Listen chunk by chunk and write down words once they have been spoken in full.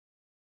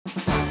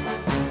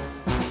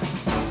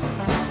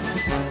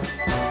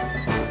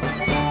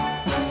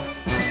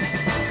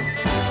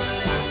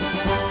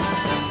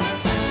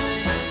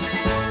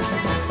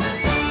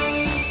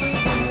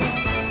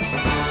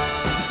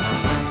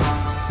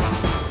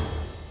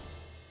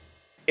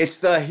It's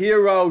the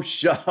Hero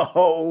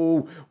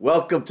Show.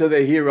 Welcome to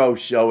the Hero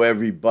Show,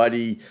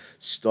 everybody.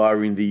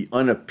 Starring the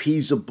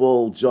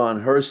unappeasable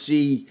John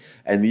Hersey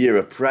and the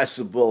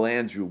irrepressible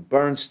Andrew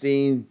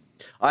Bernstein.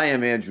 I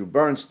am Andrew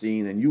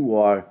Bernstein, and you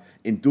are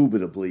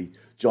indubitably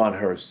John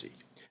Hersey.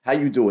 How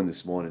you doing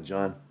this morning,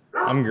 John?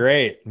 I'm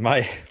great.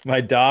 My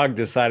dog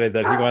decided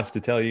that he wants to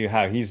tell you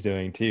how he's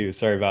doing too.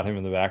 Sorry about him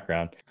in the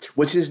background.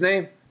 What's his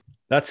name?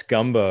 That's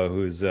Gumbo,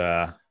 who's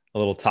a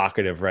little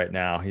talkative right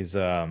now. He's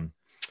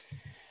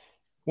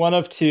one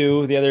of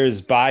two. The other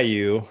is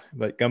Bayou,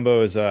 but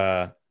Gumbo is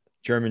a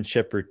German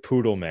Shepherd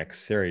Poodle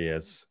mix. There he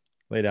is.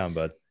 Lay down,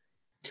 bud.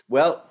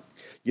 Well,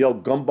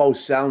 Gumbo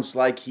sounds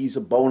like he's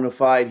a bona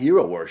fide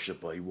hero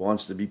worshiper. He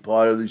wants to be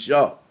part of the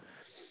show.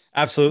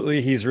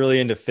 Absolutely, he's really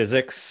into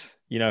physics.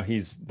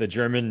 He's the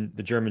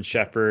German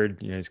Shepherd.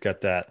 He's got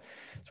that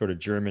sort of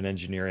German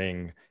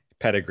engineering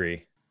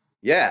pedigree.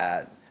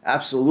 Yeah,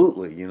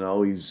 absolutely.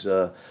 He's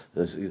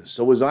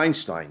so was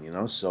Einstein.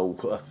 In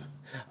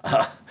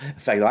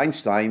fact,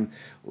 Einstein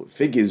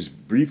figures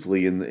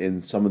briefly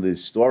in some of the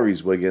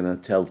stories we're going to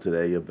tell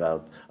today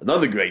about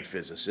another great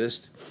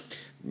physicist,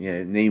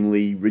 yeah,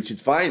 namely Richard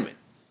Feynman.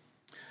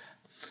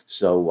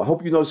 So I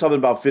hope you know something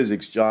about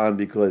physics, John,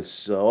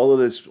 because all of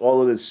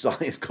this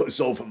science goes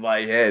over my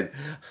head.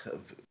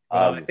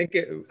 Well, Um,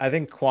 I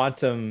think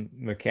quantum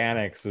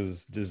mechanics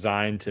was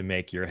designed to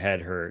make your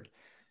head hurt.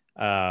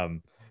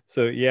 Um,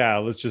 so yeah,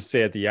 let's just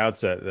say at the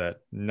outset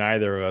that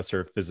neither of us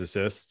are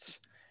physicists,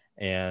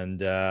 and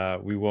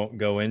we won't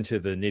go into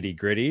the nitty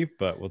gritty,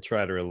 but we'll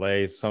try to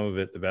relay some of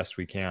it the best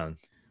we can.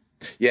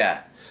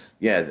 yeah,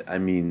 yeah. I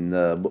mean,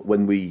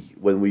 when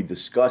we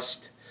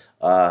discussed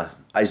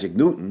Isaac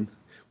Newton,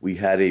 we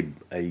had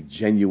a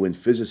genuine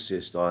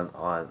physicist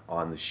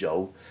on the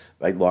show,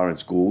 right,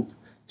 Lawrence Gould,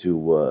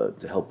 to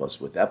help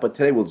us with that. But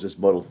today we'll just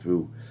muddle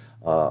through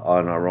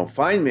on our own.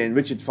 Feynman,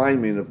 Richard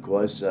Feynman, of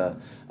course, a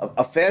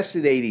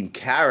fascinating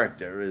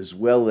character as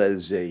well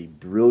as a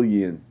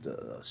brilliant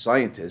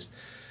scientist.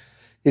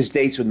 His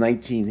dates were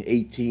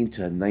 1918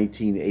 to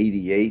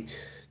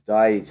 1988.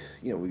 Died,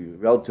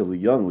 relatively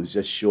young, was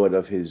just short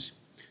of his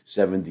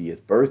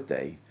 70th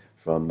birthday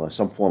from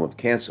some form of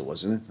cancer,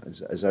 wasn't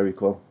it, as I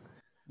recall?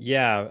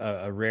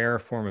 Yeah, a rare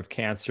form of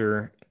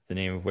cancer, the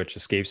name of which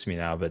escapes me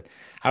now, but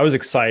I was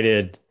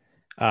excited.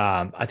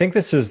 I think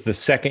this is the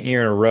second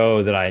year in a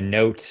row that I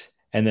note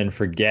and then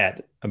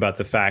forget about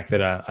the fact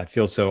that I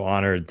feel so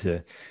honored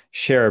to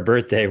share a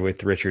birthday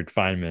with Richard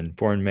Feynman,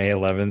 born May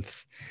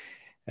 11th,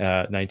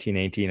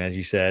 1918, as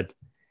you said.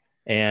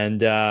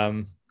 And,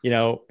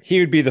 he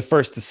would be the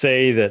first to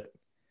say that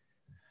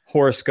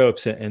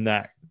horoscopes and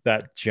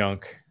that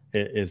junk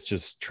is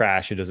just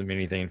trash. It doesn't mean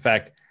anything. In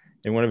fact,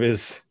 in one of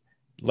his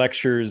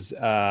lectures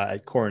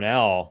at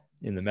Cornell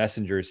in the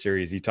Messenger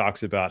series, he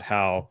talks about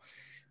how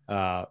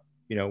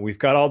we've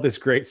got all this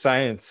great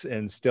science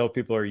and still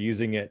people are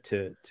using it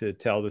to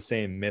tell the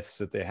same myths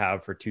that they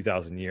have for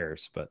 2,000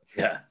 years. But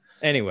Yeah,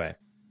 anyway,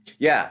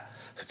 yeah.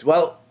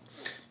 Well,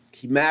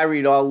 he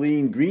married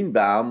Arline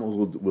Greenbaum,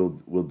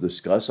 who we'll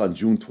discuss on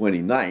June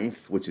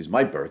 29th, which is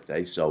my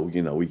birthday. So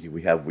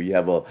we have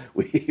a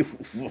we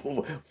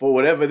for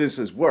whatever this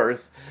is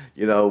worth,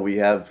 we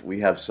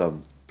have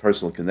some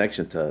personal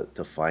connection to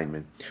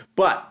Feynman.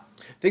 But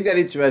the thing that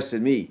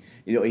interested me,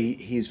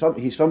 he's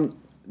from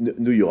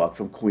New York,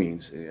 from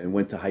Queens, and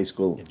went to high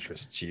school.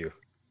 interests you.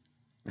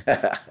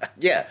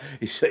 Yeah,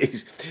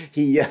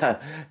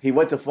 he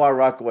went to Far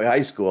Rockaway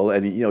High School,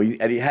 and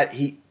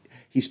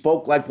he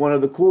spoke like one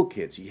of the cool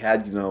kids. He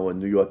had a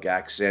New York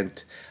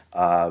accent,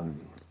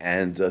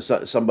 and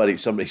somebody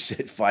said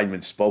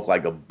Feynman spoke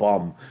like a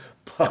bum,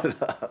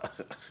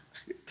 but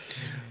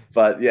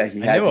but yeah,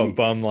 I know a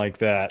bum like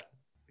that.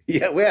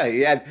 yeah, well,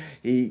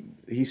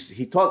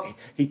 he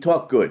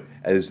talked good,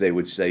 as they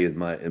would say in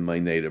my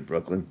native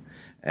Brooklyn,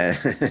 and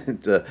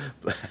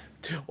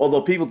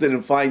although people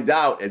didn't find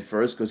out at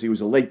first because he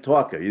was a late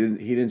talker.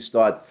 He didn't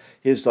start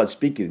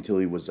speaking until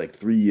he was like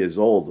 3 years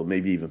old, or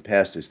maybe even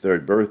past his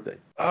third birthday.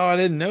 Oh, I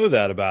didn't know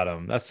that about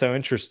him. That's so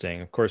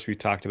interesting. Of course, we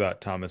talked about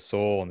Thomas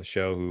Sowell on the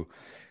show,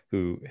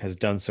 who has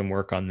done some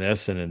work on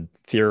this and had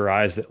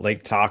theorized that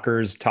late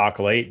talkers talk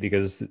late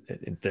because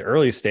at the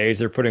early stage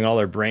they're putting all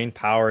their brain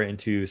power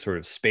into sort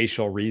of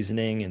spatial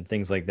reasoning and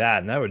things like that.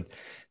 And that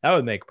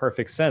would make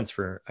perfect sense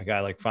for a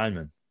guy like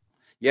Feynman.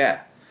 Yeah,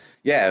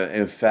 yeah.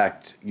 In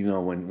fact,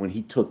 when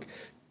he took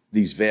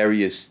these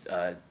various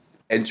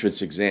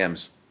entrance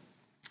exams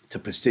to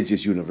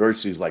prestigious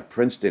universities like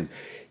Princeton,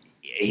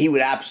 he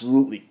would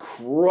absolutely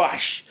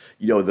crush,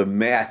 the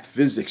math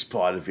physics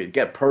part of it.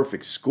 Get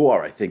perfect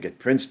score, I think, at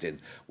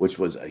Princeton, which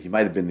was he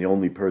might have been the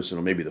only person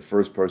or maybe the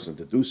first person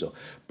to do so,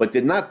 but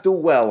did not do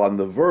well on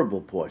the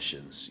verbal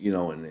portions,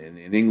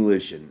 in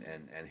English and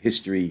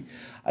history,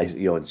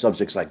 and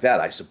subjects like that.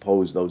 I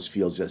suppose those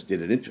fields just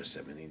didn't interest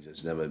him, and he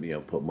just never,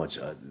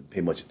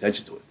 pay much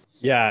attention to it.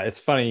 Yeah, it's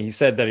funny. He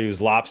said that he was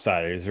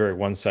lopsided. He was very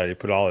one-sided. He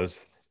put all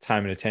his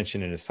time and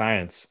attention into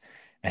science.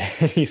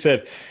 And he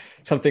said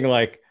something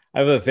like, I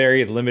have a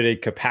very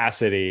limited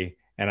capacity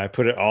and I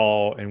put it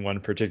all in one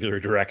particular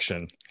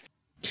direction.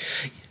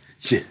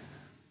 Yeah,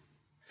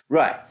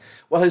 right.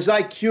 Well, his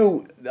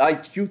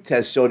IQ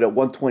test showed at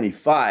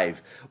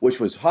 125, which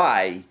was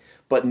high,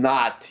 but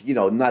not,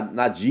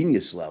 not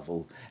genius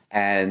level.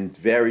 And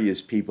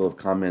various people have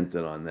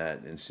commented on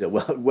that and said,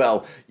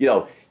 well,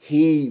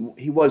 he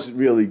wasn't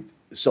really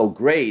so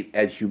great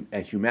at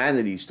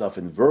humanities stuff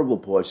and verbal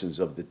portions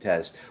of the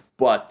test.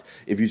 But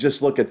if you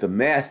just look at the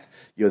math,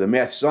 the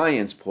math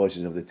science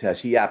portions of the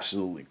test, he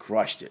absolutely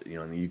crushed it.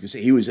 And you can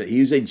say he was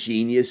a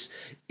genius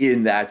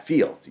in that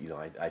field.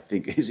 I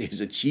think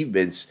his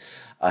achievements,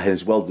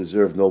 his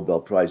well-deserved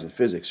Nobel Prize in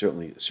physics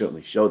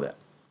certainly show that.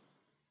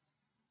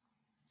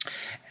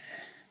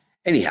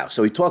 Anyhow,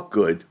 so he talked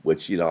good,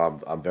 which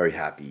I'm very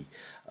happy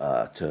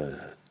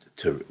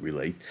to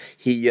relate.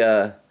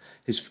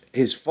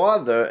 His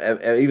father,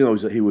 even though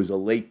he was a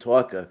late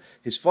talker,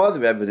 his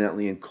father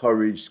evidently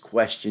encouraged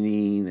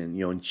questioning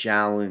and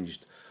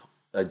challenged,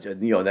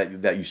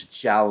 that you should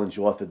challenge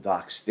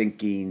orthodox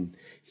thinking.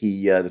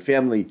 The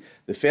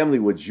family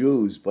were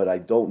Jews, but I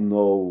don't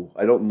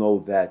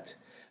know that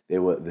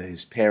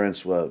his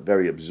parents were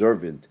very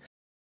observant.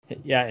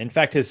 Yeah, in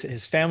fact,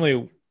 his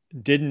family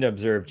didn't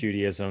observe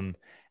Judaism,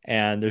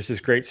 and there's this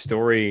great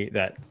story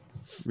that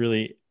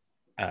really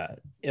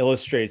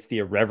illustrates the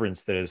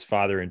irreverence that his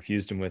father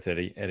infused him with at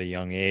a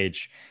young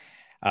age.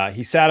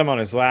 He sat him on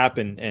his lap,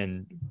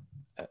 and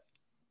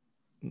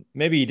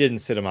maybe he didn't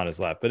sit him on his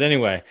lap, but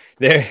anyway,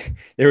 they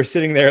were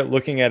sitting there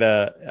looking at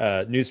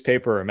a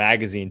newspaper or a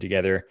magazine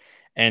together,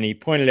 and he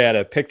pointed at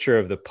a picture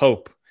of the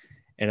Pope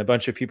and a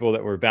bunch of people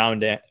that were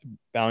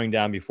bowing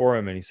down before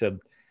him, and he said,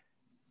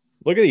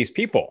 "Look at these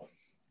people.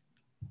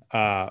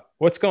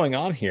 What's going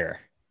on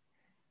here?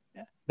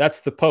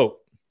 That's the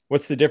Pope.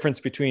 What's the difference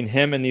between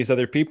him and these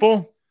other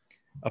people?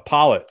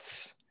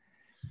 Epaulets,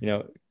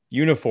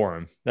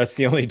 uniform. That's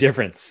the only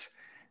difference."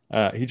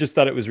 He just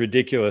thought it was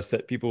ridiculous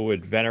that people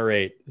would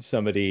venerate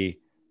somebody,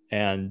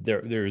 and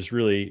there's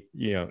really,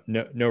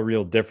 no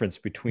real difference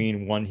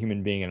between one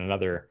human being and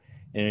another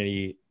in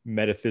any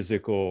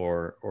metaphysical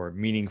or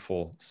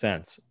meaningful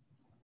sense.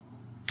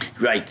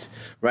 Right,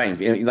 right.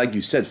 And like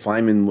you said,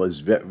 Feynman was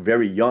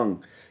very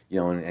young,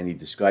 and he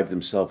described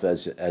himself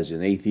as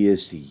an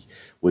atheist. He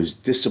was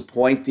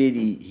disappointed,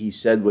 he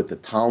said, with the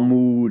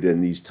Talmud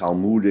and these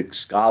Talmudic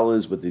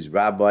scholars, with these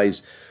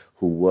rabbis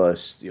who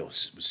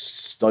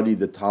studied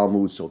the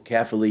Talmud so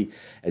carefully,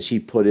 as he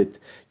put it.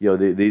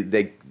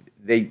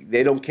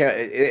 They don't care.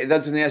 It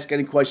doesn't ask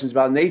any questions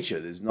about nature.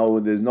 There's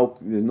no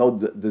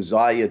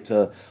desire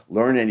to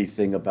learn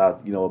anything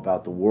about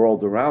about the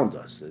world around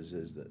us.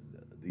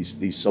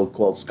 These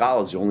so-called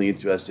scholars are only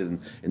interested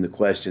in the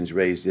questions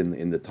raised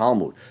in the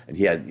Talmud, and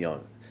he had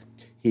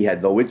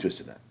no interest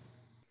in that.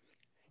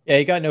 Yeah,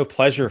 he got no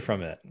pleasure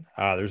from it.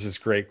 There's this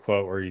great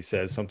quote where he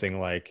says something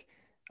like,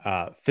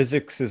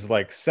 "Physics is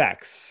like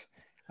sex.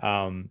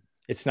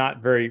 It's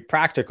not very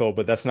practical,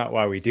 but that's not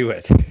why we do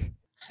it."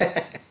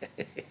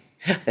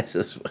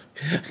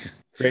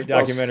 Great Well,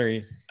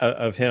 documentary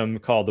of him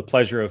called "The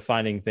Pleasure of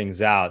Finding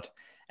Things Out,"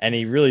 and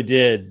he really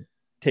did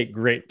take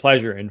great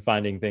pleasure in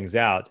finding things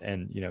out.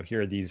 And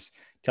here these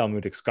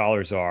Talmudic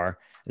scholars are, and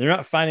they're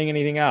not finding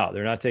anything out.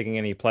 They're not taking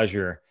any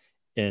pleasure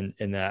in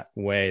that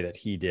way that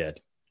he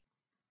did.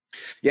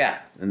 yeah,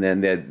 and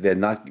then they're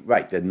not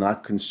right. They're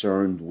not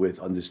concerned with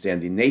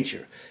understanding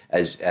nature,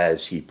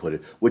 as he put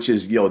it, which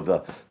is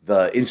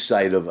the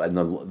insight of and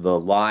the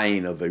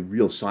line of a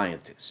real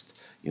scientist.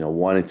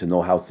 Wanting to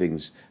know how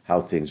things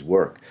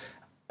work.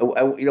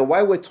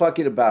 While we're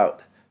talking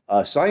about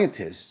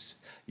scientists,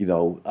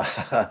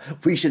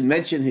 we should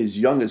mention his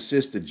younger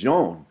sister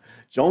Joan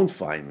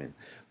Feynman,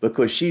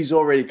 because she's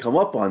already come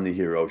up on the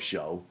Hero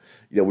Show.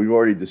 We've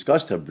already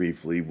discussed her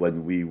briefly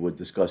when we were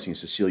discussing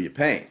Cecilia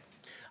Payne.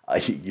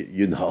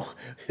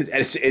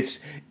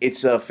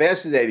 It's a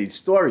fascinating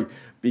story,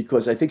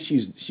 because I think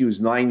she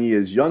was 9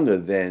 years younger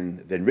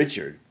than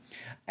Richard,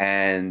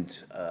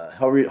 and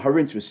her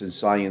interest in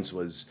science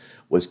was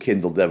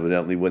kindled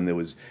evidently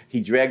when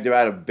he dragged her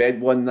out of bed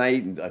one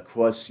night and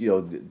across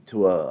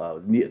to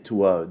a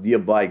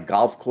nearby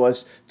golf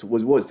course to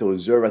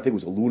observe, I think it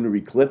was a lunar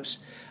eclipse.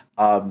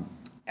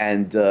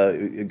 And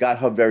it got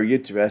her very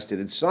interested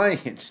in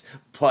science.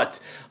 But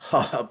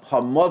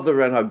her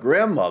mother and her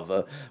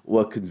grandmother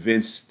were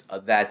convinced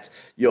that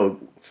the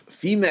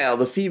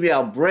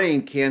female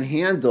brain can't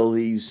handle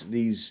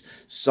these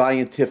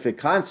scientific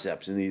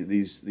concepts and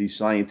these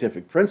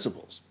scientific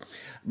principles.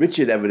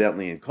 Richard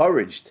evidently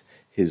encouraged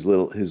his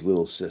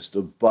little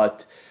sister,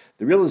 but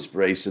the real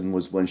inspiration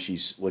was when she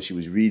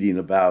was reading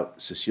about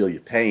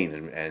Cecilia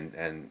Payne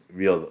and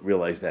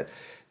realized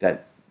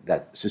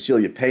that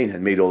Cecilia Payne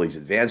had made all these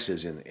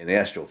advances in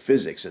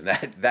astrophysics, and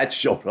that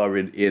showed her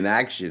in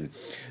action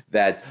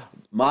that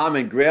mom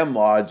and grandma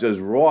are just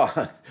wrong.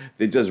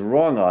 They're just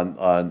wrong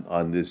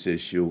on this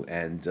issue,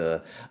 and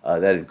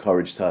that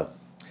encouraged her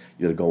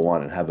to go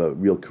on and have a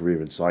real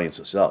career in science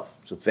herself.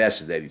 It's a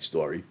fascinating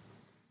story.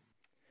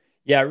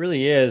 Yeah, it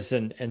really is.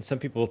 And some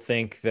people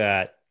think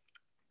that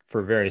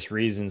for various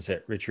reasons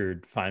that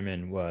Richard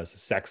Feynman was a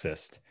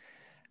sexist.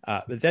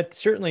 But that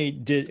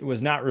certainly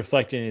was not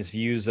reflected in his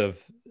views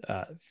of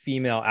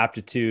female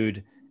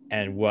aptitude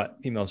and what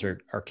females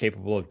are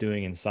capable of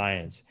doing in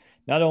science.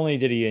 Not only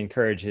did he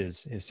encourage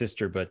his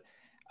sister, but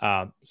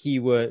he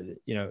would,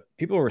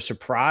 people were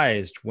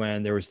surprised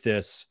when there was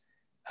this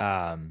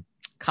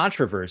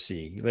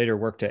controversy. He later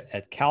worked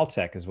at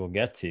Caltech, as we'll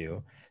get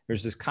to.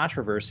 There's this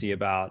controversy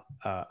about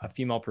a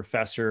female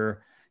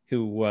professor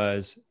who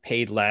was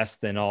paid less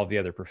than all the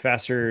other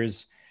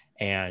professors.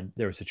 And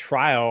there was a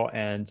trial,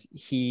 and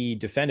he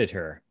defended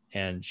her,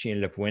 and she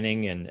ended up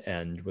winning,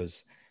 and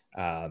was,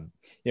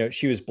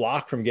 she was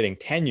blocked from getting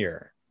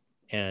tenure,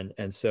 and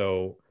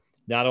so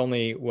not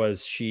only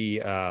was she,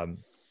 not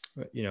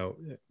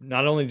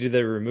only did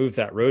they remove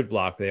that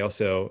roadblock, they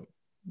also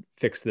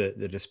fixed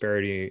the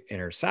disparity in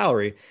her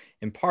salary,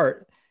 in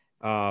part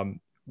on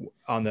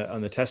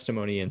the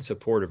testimony in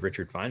support of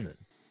Richard Feynman.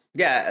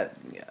 Yeah,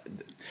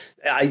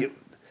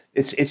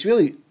 it's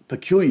really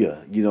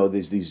peculiar.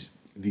 There's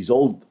these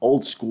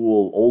old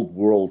school, old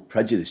world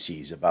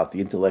prejudices about the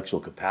intellectual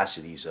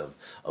capacities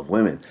of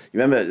women. You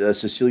remember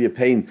Cecilia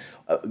Payne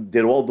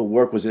did all the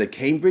work. Was it at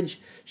Cambridge?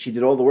 She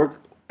did all the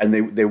work, and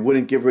they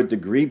wouldn't give her a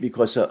degree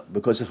because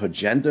of her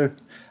gender.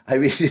 I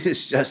mean,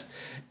 it's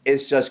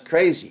just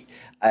crazy.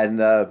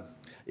 And I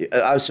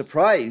was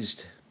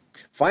surprised.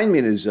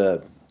 Feynman is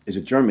a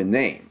German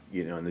name,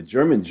 and the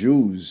German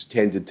Jews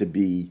tended to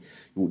be,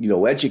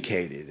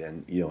 educated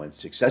and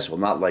successful,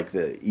 not like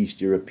the East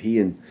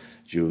European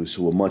Jews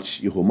who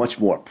were much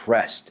more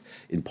oppressed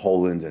in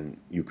Poland and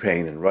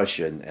Ukraine and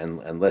Russia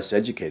and less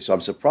educated. So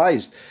I'm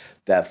surprised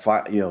that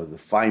the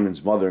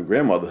Feynman's mother and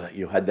grandmother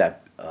had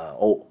that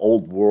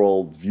old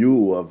world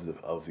view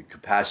of the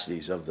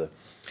capacities of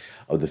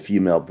the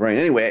female brain.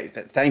 Anyway,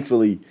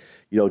 thankfully,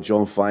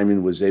 Joan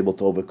Feynman was able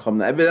to overcome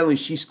that. Evidently,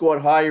 she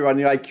scored higher on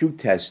the IQ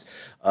test,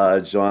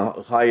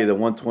 higher than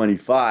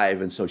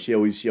 125, and so she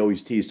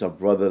always teased her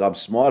brother that I'm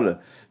smarter.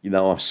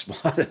 I'm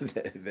smarter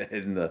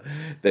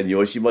than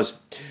you.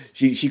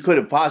 She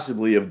couldn't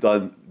possibly have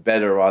done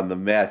better on the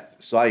math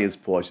science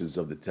portions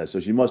of the test.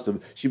 So she must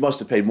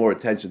have paid more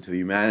attention to the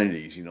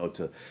humanities,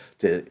 to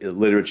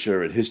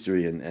literature and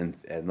history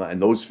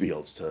and those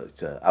fields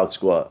to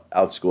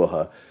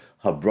outscore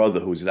her brother,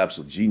 who's an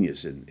absolute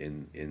genius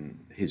in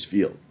his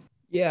field.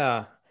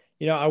 Yeah.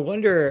 I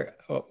wonder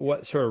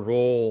what sort of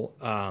role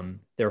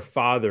their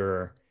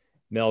father,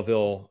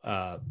 Melville,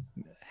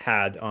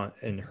 had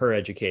in her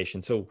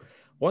education. So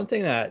one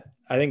thing that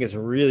I think is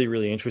really,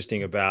 really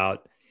interesting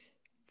about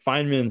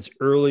Feynman's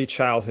early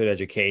childhood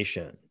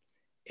education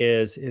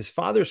is his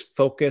father's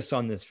focus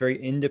on this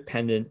very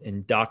independent,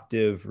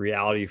 inductive,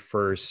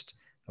 reality-first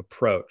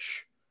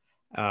approach.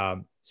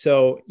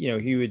 So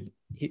he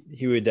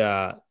would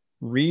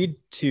read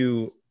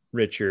to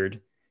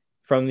Richard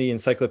from the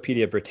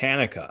Encyclopedia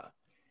Britannica,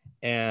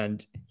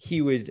 and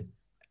he would.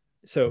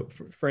 So,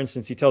 for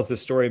instance, he tells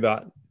this story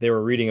about they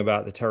were reading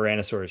about the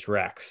Tyrannosaurus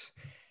Rex,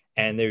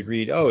 and they would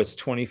read, "Oh, it's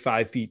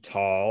 25 feet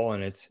tall,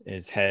 and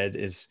its head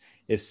is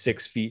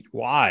 6 feet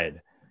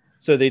wide."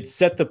 So they'd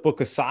set the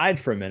book aside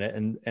for a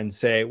minute and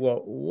say,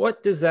 "Well,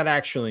 what does that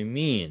actually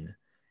mean?"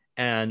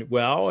 And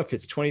well, if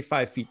it's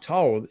 25 feet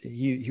tall,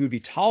 he would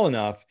be tall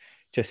enough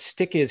to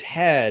stick his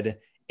head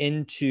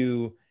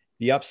into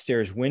the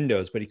upstairs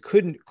windows, but he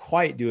couldn't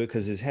quite do it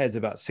because his head's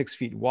about 6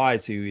 feet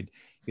wide. So he'd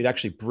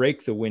actually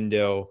break the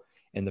window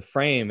and the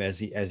frame as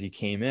he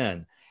came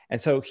in. And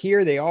so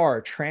here they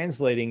are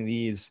translating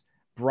these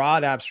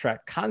broad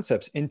abstract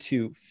concepts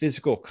into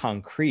physical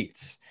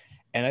concretes.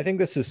 And I think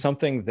this is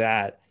something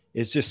that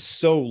is just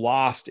so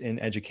lost in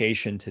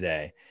education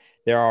today.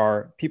 There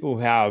are people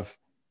who have,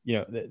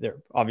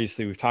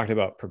 obviously we've talked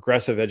about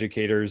progressive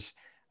educators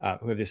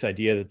who have this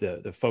idea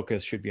that the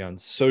focus should be on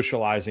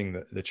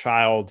socializing the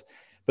child.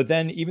 But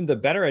then even the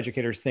better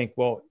educators think,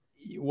 well,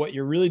 what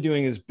you're really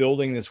doing is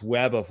building this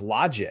web of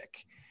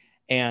logic.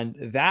 And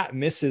that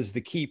misses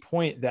the key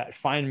point that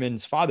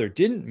Feynman's father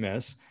didn't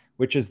miss,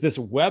 which is this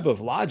web of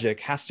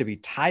logic has to be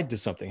tied to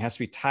something, has to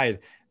be tied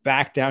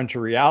back down to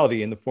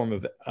reality in the form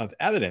of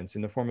evidence,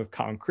 in the form of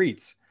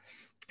concretes.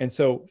 And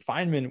so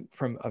Feynman,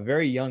 from a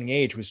very young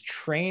age, was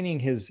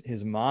training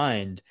his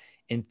mind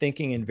in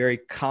thinking in very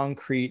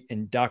concrete,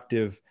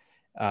 inductive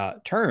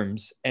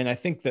terms. And I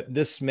think that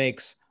this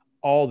makes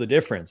all the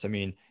difference. I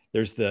mean,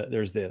 there's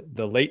the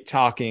late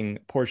talking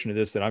portion of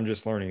this that I'm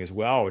just learning as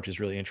well, which is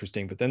really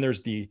interesting. But then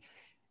there's the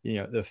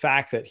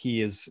fact that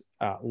he is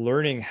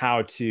learning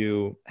how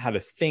to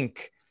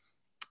think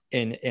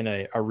in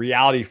a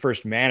reality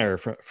first manner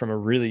from a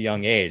really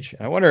young age.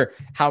 And I wonder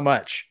how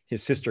much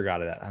his sister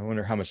got of that. I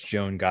wonder how much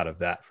Joan got of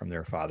that from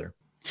their father.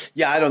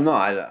 Yeah, I don't know.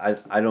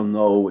 I don't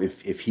know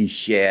if he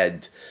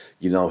shared,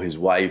 his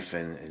wife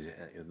and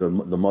the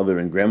mother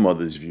and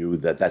grandmother's view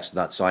that that's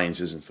not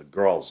science isn't for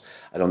girls.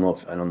 I don't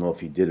know if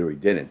he did or he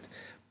didn't.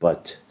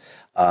 But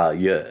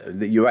yeah,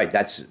 you're right.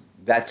 That's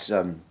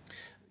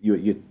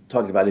you're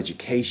talking about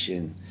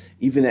education.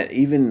 Even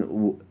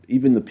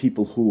the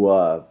people who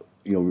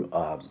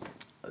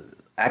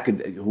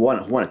who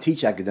want to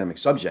teach academic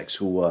subjects,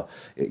 who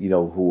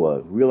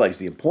realize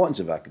the importance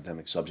of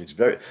academic subjects,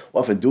 very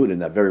often do it in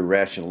that very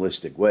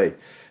rationalistic way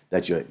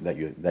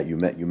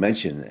you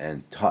mentioned,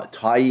 and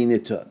tying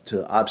it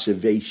to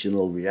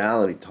observational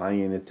reality,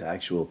 tying it to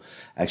actual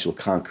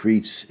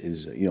concretes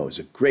is a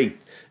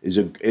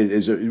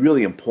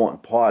really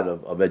important part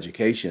of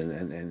education,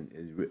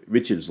 and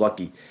Richard is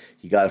lucky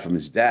he got it from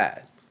his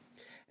dad,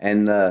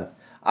 and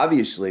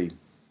obviously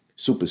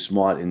super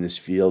smart in this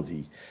field.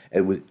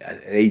 At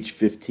age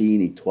 15,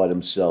 he taught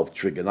himself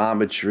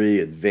trigonometry,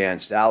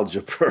 advanced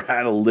algebra,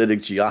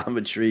 analytic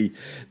geometry,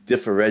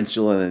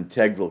 differential and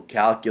integral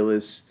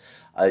calculus.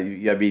 I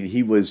mean,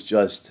 he was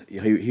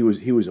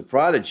a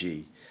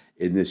prodigy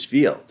in this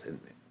field. And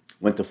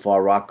went to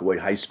Far Rockaway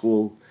High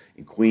School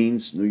in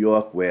Queens, New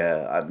York,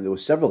 where there were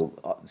several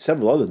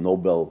other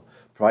Nobel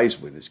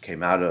Prize winners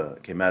came out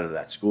of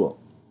that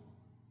school.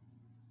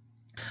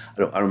 I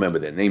don't remember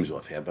their names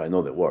offhand, but I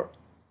know there were.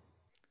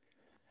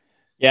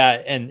 Yeah,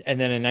 and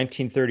then in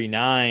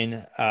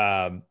 1939,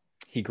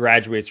 he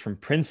graduates from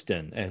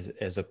Princeton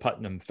as a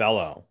Putnam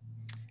Fellow.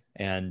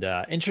 And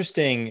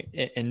interesting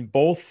in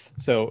both,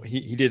 so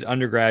he did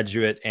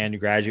undergraduate and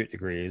graduate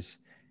degrees,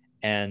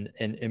 and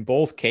in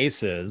both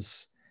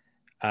cases,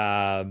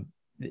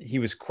 he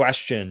was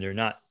questioned, or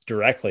not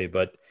directly,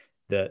 but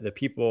the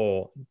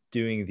people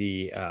doing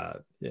the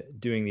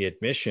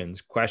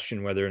admissions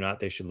questioned whether or not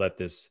they should let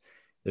this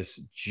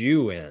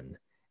Jew in.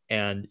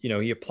 And,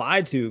 he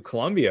applied to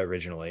Columbia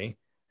originally,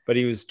 but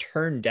he was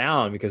turned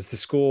down because the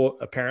school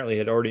apparently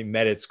had already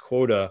met its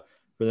quota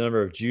for the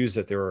number of Jews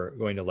that they were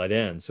going to let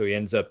in. So he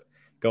ends up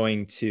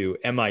going to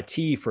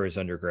MIT for his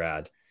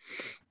undergrad.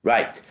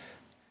 Right.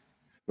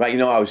 Right.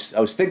 I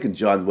was thinking,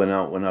 John, when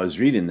I was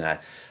reading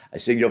that, I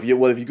said, if you're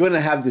going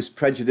to have this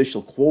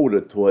prejudicial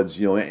quota towards,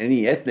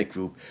 any ethnic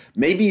group,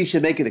 maybe you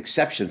should make an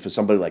exception for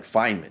somebody like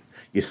Feynman.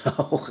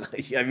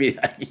 I mean,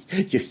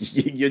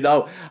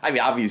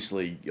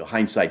 obviously,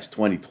 hindsight's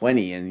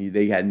 20/20, and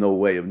they had no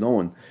way of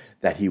knowing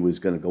that he was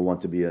going to go on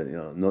to be a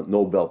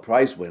Nobel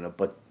Prize winner,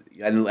 but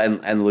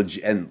and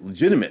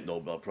legitimate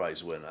Nobel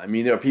Prize winner. I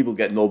mean, there are people who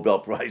get Nobel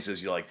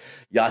prizes, like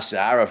Yasser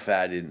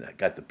Arafat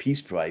got the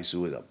Peace Prize,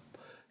 who was a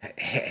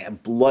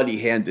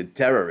bloody-handed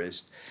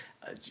terrorist,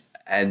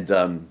 and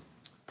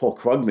Paul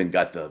Krugman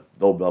got the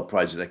Nobel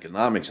Prize in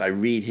economics. I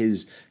read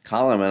his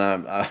column,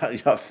 and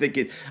I'm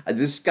thinking,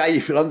 this guy,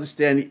 if you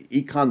understand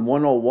Econ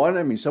 101,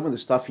 I mean, some of the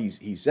stuff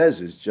he says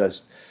is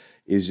just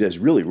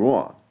really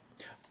wrong.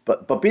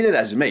 But be that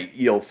as it may,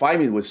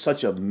 Feynman was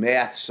such a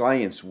math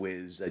science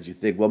whiz that you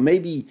think, well,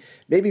 maybe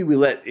we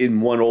let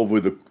in one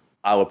over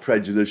our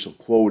prejudicial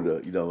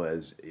quota,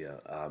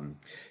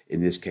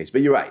 in this case.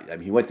 But you're right. I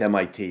mean, he went to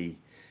MIT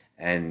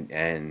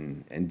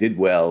and did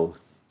well.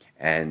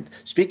 And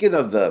speaking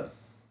of the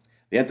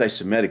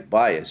anti-Semitic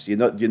bias, you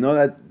know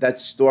that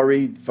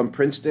story from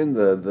Princeton.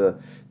 The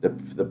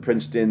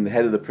Princeton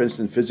head of the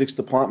Princeton physics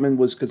department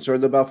was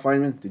concerned about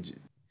Feynman. Did you?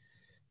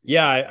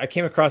 Yeah, I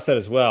came across that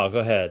as well. Go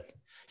ahead.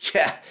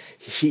 Yeah,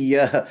 he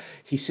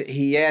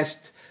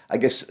asked, I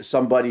guess,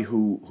 somebody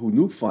who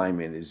knew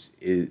Feynman, is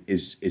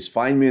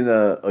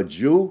Feynman a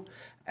Jew?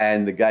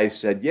 And the guy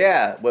said,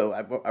 yeah. Well,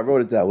 I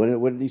wrote it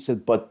down. What did he say?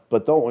 But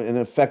don't, in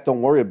effect,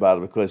 don't worry about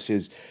it, because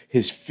his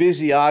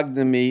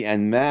physiognomy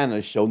and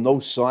manner show no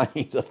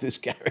sign of this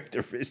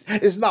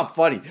characteristic. It's not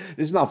funny.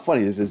 It's not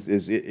funny.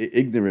 It's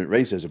ignorant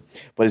racism.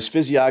 But his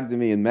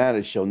physiognomy and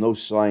manner show no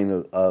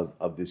sign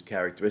of this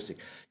characteristic.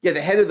 Yeah,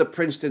 the head of the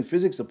Princeton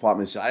physics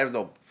department said, I have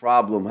no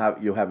problem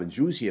having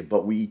Jews here,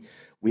 but we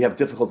have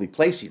difficulty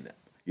placing them.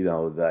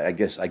 I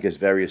guess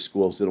various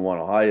schools didn't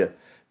want to hire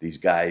these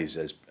guys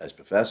as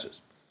professors.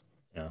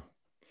 Yeah.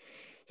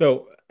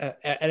 So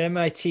at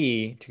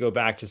MIT, to go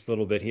back just a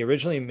little bit, he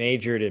originally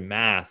majored in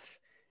math,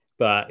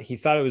 but he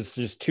thought it was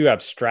just too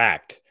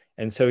abstract.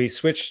 And so he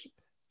switched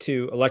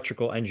to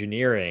electrical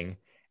engineering,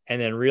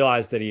 and then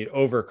realized that he had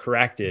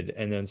overcorrected.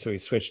 And then so he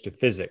switched to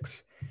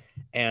physics.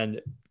 And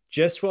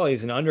just while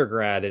he's an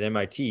undergrad at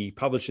MIT, he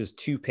publishes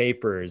 2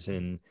 papers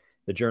in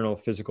the journal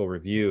Physical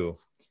Review,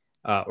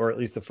 or at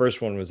least the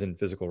first one was in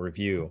Physical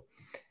Review.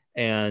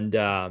 And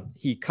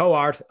he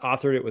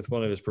co-authored it with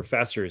one of his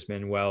professors,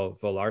 Manuel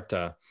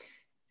Vallarta.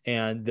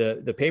 And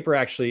the paper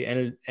actually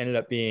ended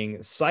up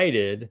being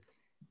cited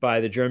by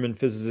the German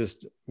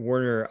physicist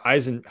Werner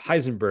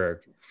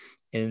Heisenberg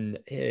in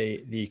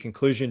the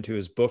conclusion to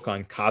his book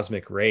on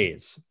cosmic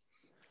rays.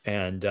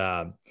 And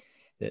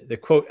the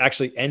quote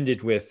actually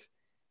ended with,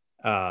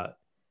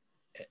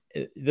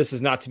 this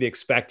is not to be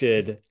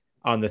expected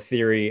on the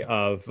theory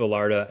of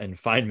Vallarta and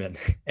Feynman.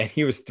 And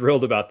he was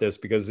thrilled about this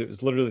because it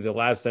was literally the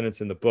last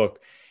sentence in the book.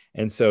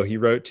 And so he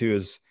wrote to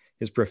his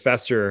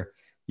professor,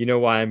 you know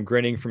why I'm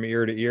grinning from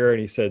ear to ear? And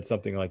he said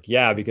something like,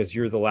 yeah, because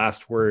you're the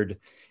last word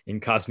in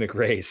cosmic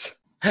rays.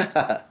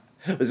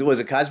 Was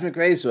it cosmic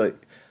rays?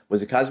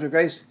 Was it cosmic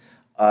rays?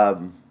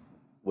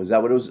 Was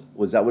that what it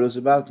was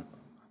about?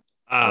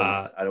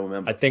 I don't I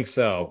remember. think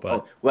so,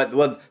 Oh, but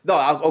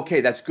no, okay,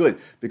 that's good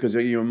because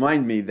you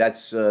remind me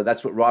that's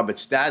what Robert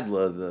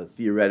Stadler, the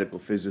theoretical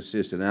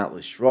physicist in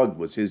Atlas Shrugged,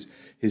 was his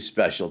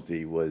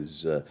specialty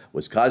was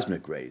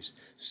cosmic rays.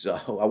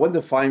 So I wonder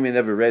if Feynman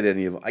ever read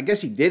any of them. I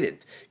guess he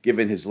didn't,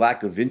 given his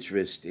lack of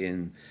interest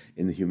in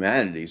the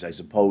humanities. I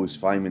suppose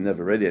Feynman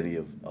never read any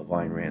of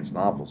Ayn Rand's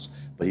novels,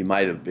 but he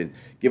might have been,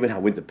 given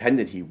how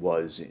independent he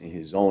was in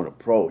his own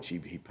approach, he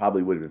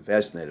probably would have been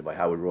fascinated by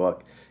Howard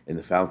Roark and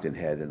the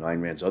Fountainhead and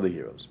Ayn Rand's other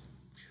heroes.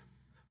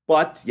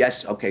 But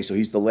yes, okay, so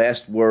he's the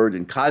last word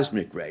in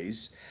cosmic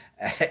rays.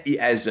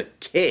 As a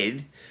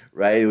kid,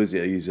 right?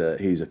 He's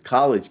a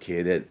college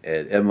kid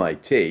at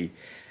MIT,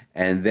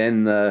 and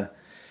then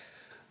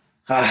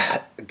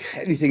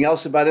anything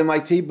else about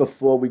MIT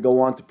before we go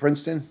on to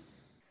Princeton?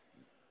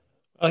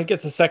 he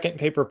gets a second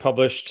paper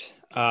published,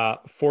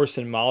 Force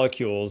in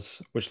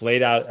Molecules, which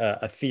laid out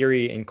a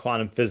theory in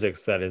quantum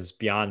physics that is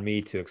beyond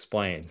me to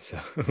explain. So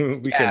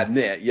we Yeah, can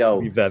man, yo,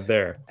 leave that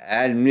there.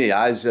 and me,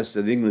 I was just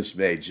an English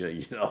major,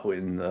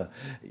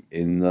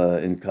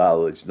 in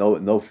college.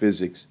 No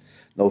physics,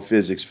 no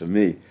physics for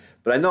me.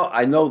 But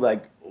I know,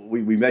 like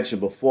we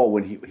mentioned before,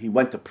 when he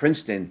went to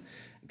Princeton,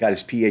 got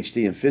his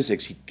PhD in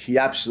physics, he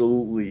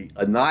absolutely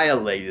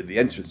annihilated the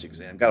entrance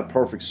exam, got a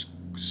perfect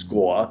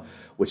score,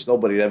 which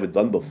nobody had ever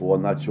done before.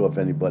 I'm not sure if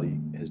anybody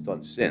has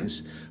done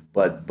since,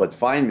 but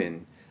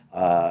Feynman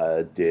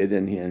did,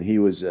 and he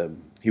was a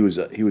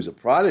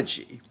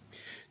prodigy.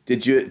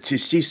 Did you to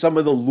see some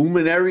of the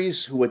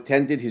luminaries who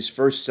attended his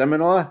first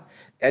seminar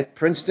at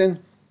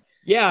Princeton?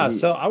 Yeah, And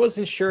so I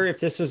wasn't sure if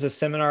this was a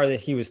seminar that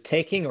he was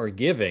taking or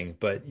giving,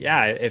 but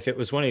yeah, if it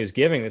was one he was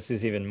giving, this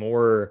is even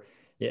more.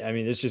 Yeah, I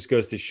mean, this just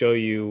goes to show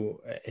you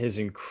his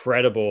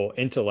incredible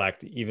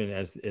intellect, even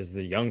as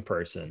the young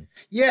person.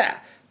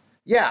 yeah,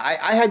 yeah,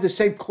 I had the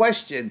same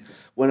question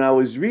when I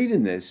was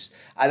reading this,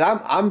 and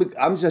I'm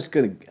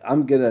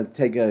gonna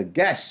take a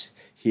guess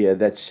here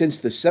that since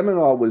the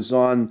seminar was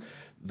on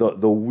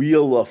the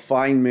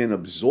Wheeler-Feynman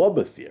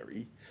absorber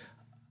theory,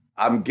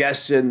 I'm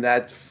guessing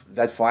that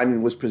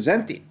Feynman was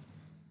presenting.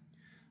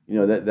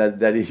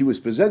 That he was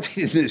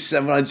presenting in this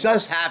seminar,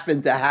 just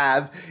happened to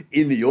have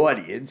in the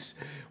audience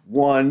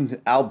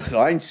one Albert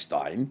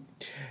Einstein,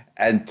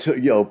 and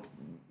two,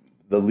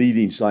 the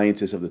leading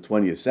scientist of the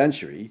 20th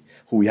century,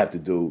 who we have to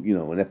do,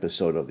 an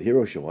episode of the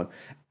Hero Show on,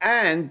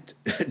 and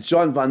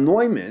John von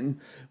Neumann,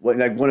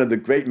 like one of the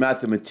great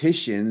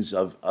mathematicians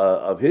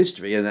of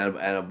history, and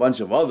a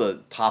bunch of other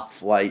top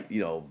flight,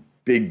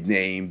 big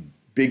name,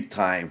 big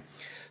time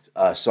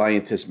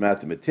scientists,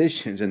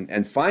 mathematicians, and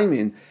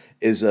Feynman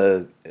is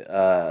a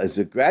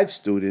grad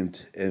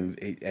student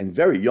and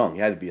very young.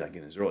 He had to be like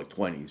in his early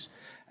 20s,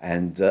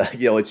 and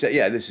it's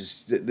yeah.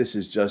 This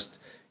is just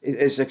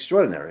it's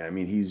extraordinary. I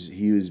mean,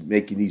 he was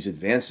making these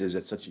advances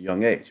at such a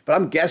young age. But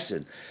I'm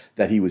guessing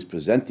that he was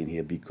presenting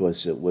here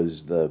because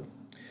because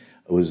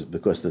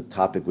the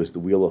topic was the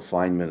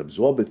Wheeler-Feynman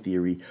absorber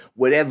theory,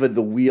 whatever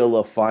the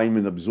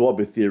Wheeler-Feynman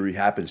absorber theory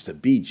happens to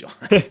be, John.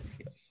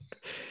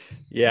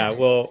 Yeah,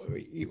 well,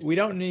 we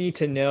don't need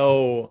to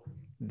know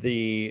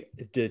the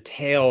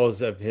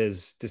details of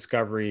his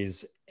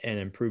discoveries and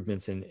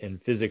improvements in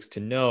physics to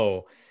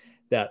know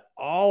that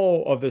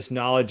all of this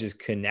knowledge is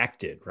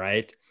connected,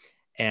 right?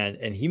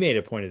 And he made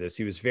a point of this.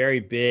 He was very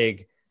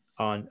big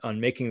on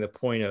making the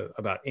point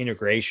about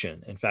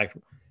integration. In fact,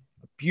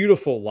 a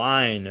beautiful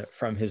line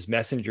from his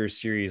Messenger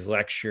series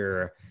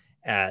lecture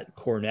at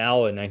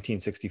Cornell in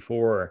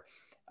 1964.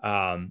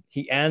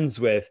 He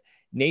ends with,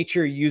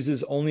 "Nature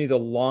uses only the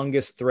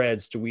longest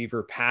threads to weave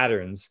her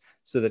patterns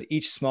so that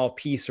each small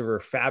piece of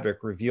her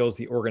fabric reveals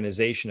the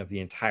organization of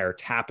the entire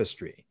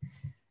tapestry."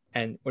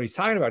 And what he's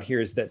talking about here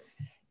is that,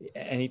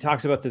 and he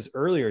talks about this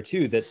earlier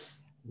too, that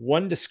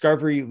one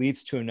discovery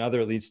leads to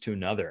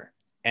another,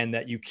 and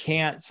that you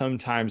can't,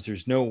 sometimes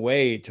there's no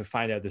way to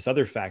find out this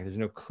other fact. There's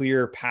no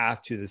clear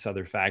path to this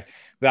other fact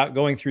without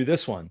going through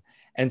this one.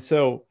 And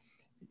so,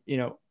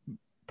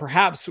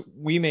 perhaps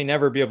we may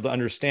never be able to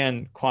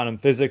understand quantum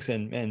physics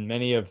and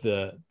many of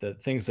the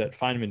things that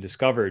Feynman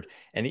discovered.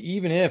 And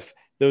even if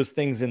those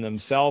things in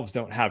themselves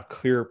don't have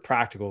clear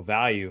practical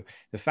value,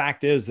 the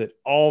fact is that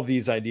all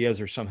these ideas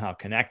are somehow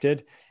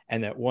connected,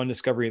 and that one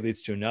discovery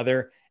leads to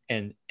another,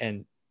 and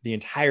the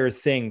entire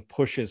thing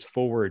pushes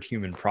forward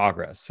human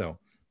progress. So,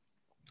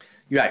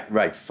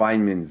 Right.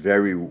 Feynman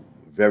very,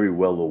 very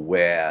well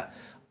aware,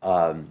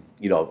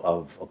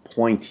 of a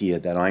point here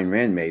that Ayn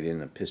Rand made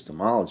in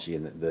epistemology,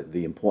 and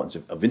the importance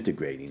of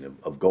integrating,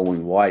 of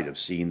going wide, of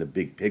seeing the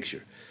big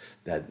picture,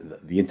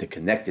 that the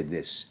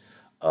interconnectedness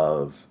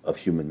of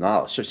human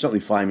knowledge. So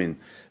certainly Feynman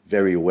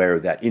very aware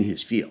of that in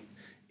his field,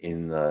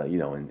 in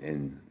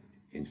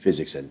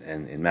physics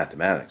and in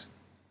mathematics.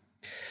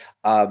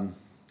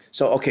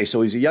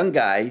 So he's a young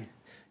guy.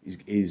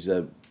 He's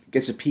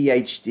gets a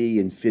PhD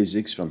in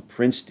physics from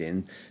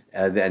Princeton,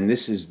 and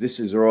this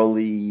is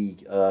early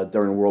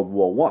during World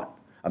War One.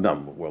 I'm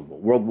not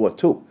World War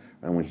Two,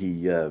 and when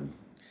he's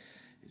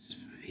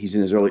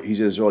in his early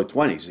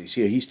 20s. You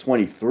see, he's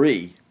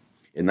 23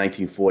 in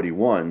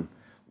 1941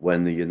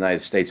 when the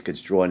United States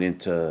gets drawn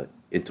into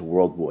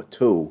World War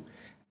II,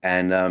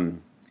 and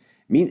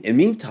in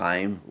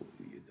meantime,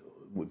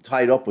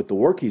 tied up with the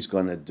work he's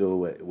going to do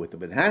with the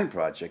Manhattan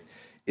Project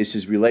is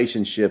his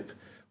relationship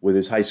with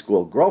his high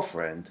school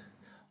girlfriend,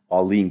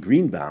 Arline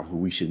Greenbaum, who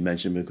we should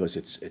mention because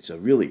it's a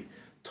really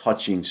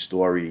touching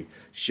story,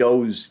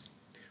 shows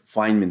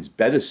Feynman's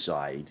better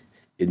side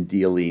in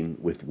dealing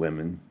with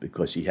women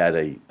because he had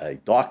a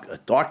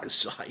darker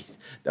side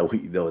that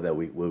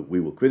we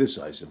will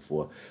criticize him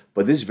for.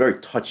 But this is a very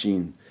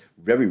touching,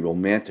 very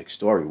romantic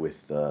story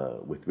with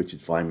Richard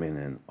Feynman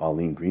and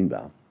Arline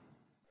Greenbaum.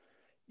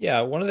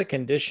 Yeah, one of the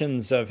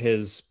conditions of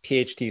his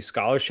PhD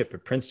scholarship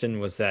at Princeton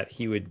was that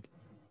he would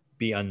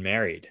be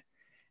unmarried.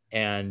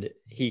 And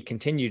he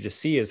continued to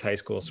see his high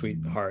school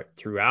sweetheart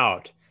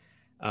throughout.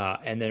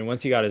 And then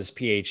once he got his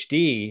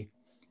PhD,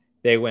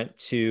 they went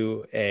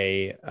to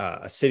a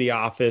city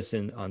office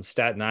on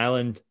Staten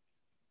Island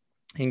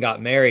and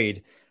got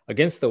married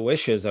against the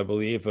wishes, I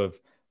believe, of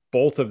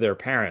both of their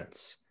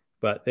parents,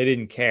 but they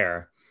didn't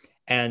care.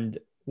 And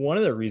one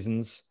of the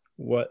reasons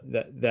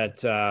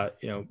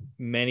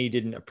many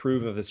didn't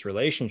approve of this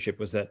relationship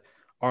was that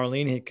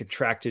Arline had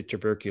contracted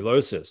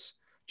tuberculosis,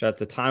 which at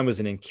the time was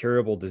an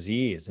incurable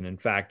disease. And in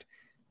fact,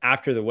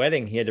 after the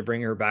wedding, he had to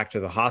bring her back to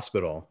the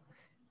hospital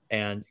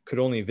and could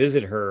only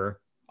visit her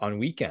on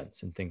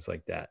weekends and things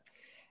like that.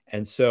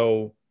 And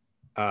so,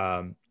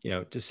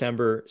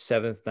 December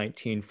 7th,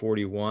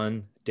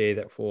 1941, day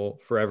that will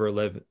forever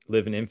live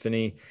in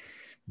infamy,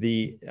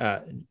 the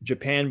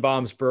Japan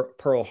bombs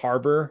Pearl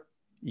Harbor.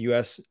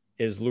 U.S.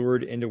 is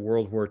lured into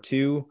World War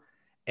II,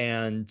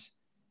 and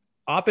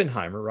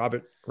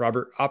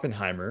Robert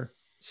Oppenheimer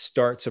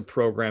starts a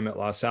program at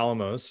Los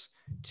Alamos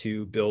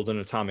to build an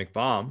atomic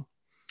bomb,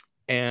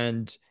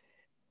 and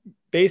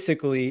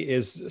basically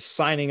is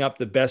signing up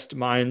the best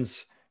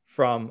minds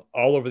from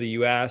all over the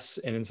US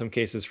and in some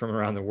cases from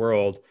around the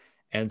world.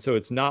 And so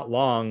it's not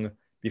long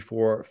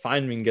before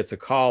Feynman gets a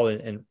call,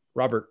 and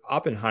Robert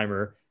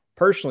Oppenheimer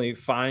personally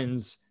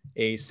finds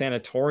a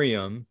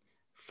sanatorium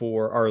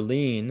for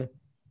Arline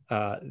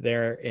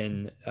there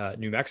in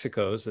New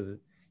Mexico, so that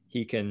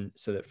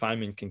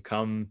Feynman can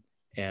come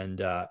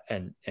and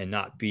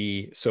not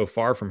be so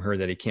far from her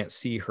that he can't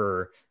see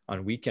her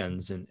on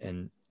weekends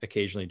and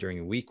occasionally during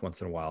the week once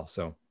in a while.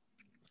 So,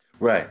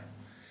 Right,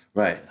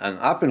 right. And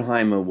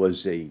Oppenheimer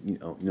was a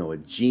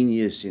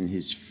genius in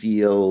his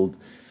field.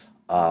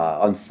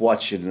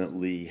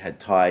 Unfortunately, had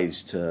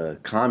ties to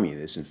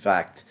communists. In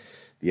fact,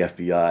 the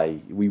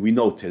FBI. We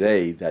know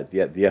today that the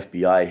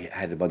FBI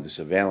had him under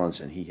surveillance,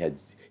 and he had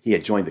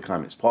joined the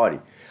Communist Party.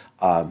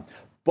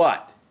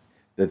 But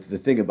the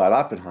thing about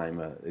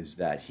Oppenheimer is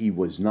that he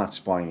was not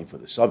spying for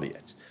the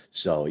Soviets.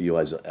 So,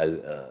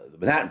 the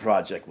Manhattan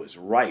Project was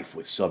rife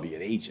with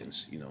Soviet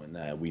agents,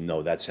 and we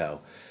know that's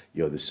how,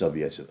 the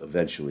Soviets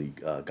eventually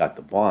got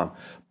the bomb.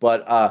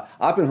 But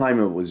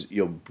Oppenheimer was,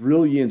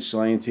 brilliant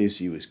scientist.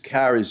 He was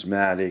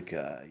charismatic.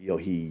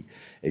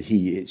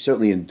 He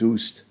certainly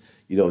induced,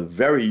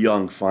 very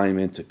young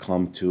Feynman to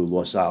come to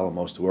Los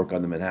Alamos to work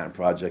on the Manhattan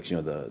Project.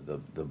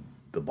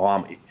 The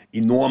bomb,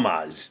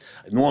 enormous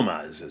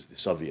as the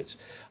Soviets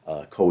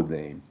code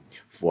name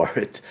for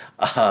it,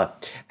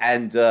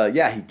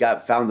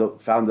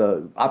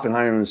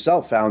 Oppenheimer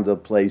himself found a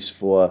place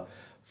for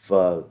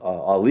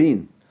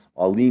Arline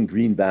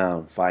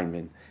Greenbaum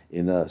Feynman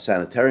in a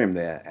sanitarium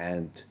there,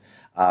 and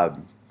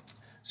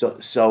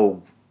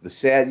so the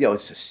sad,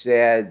 it's a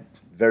sad,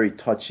 very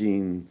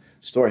touching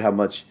story how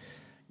much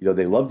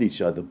they loved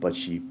each other, but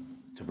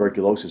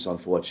tuberculosis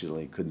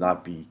unfortunately could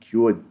not be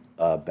cured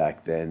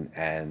back then,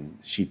 and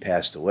she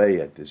passed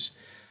away at this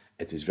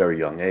very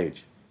young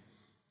age.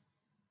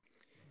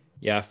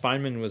 Yeah,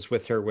 Feynman was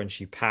with her when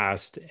she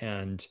passed,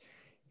 and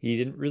he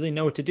didn't really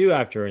know what to do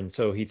after, and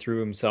so he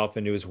threw himself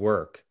into his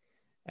work.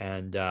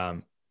 And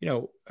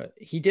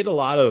he did a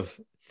lot of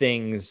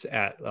things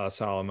at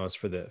Los Alamos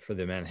for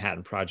the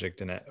Manhattan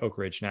Project and at Oak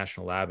Ridge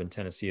National Lab in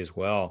Tennessee as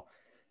well.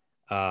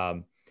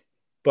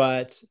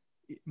 But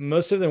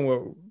most of them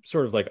were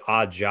sort of like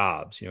odd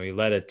jobs. He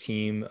led a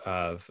team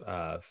of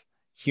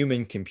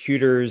human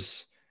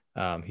computers.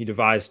 He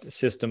devised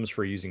systems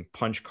for using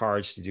punch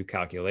cards to do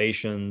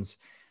calculations.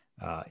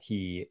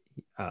 He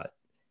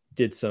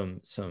did some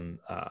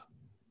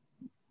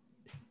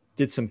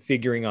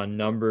figuring on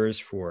numbers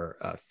for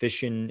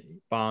fission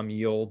bomb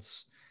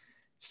yields,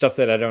 stuff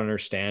that I don't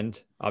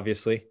understand,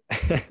 obviously.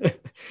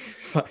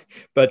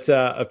 But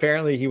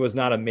apparently he was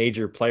not a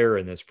major player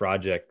in this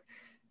project.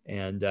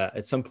 And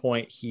at some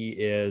point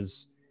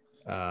he's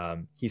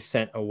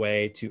sent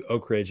away to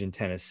Oak Ridge in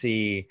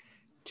Tennessee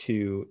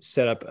to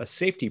set up a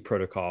safety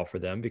protocol for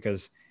them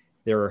because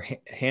they were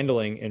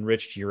handling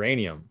enriched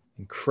uranium,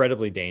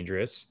 incredibly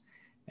dangerous.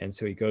 And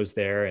so he goes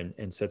there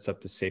and sets up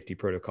the safety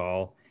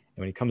protocol.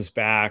 And when he comes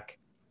back,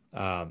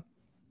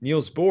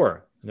 Niels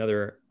Bohr,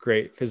 another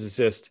great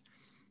physicist,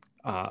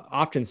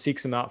 often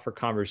seeks him out for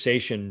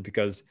conversation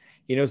because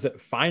he knows that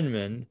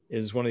Feynman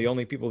is one of the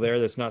only people there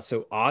that's not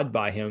so awed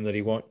by him that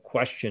he won't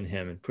question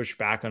him and push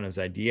back on his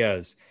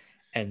ideas.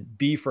 and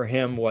be for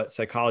him what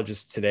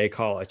psychologists today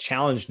call a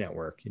challenge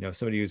network.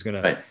 Somebody who's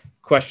going to Right.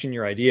 question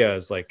your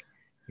ideas, like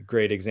a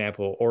great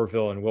example,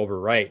 Orville and Wilbur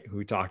Wright,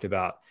 who talked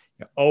about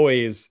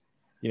always,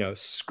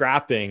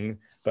 scrapping,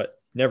 but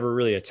never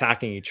really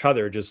attacking each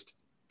other, just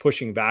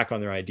pushing back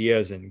on their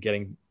ideas and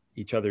getting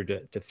each other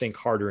to think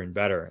harder and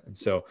better. And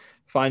so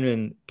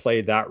Feynman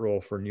played that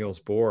role for Niels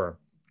Bohr.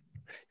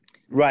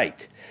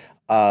 Right.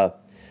 Uh,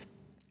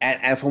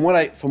 and from what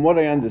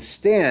I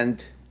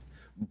understand,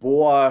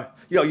 Bohr,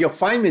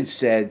 Feynman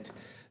said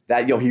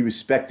that he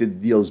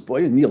respected Niels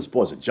Bohr. Niels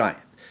Bohr's a giant,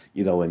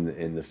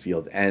 in the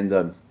field, and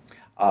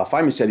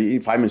Feynman said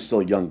Feynman's still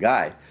a young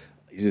guy.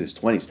 He's in his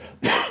 20s.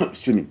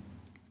 Excuse me.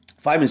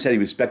 Feynman said he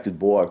respected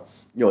Bohr,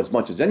 as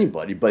much as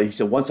anybody. But he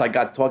said once I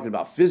got talking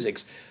about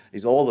physics,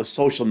 all the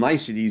social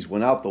niceties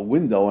went out the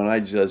window, and I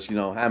just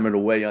hammered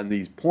away on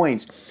these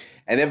points.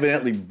 And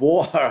evidently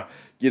Bohr,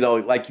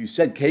 like you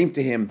said, came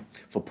to him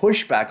for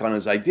pushback on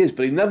his ideas,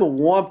 but he never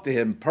warmed to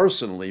him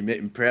personally,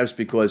 perhaps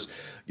because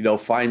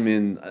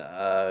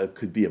Feynman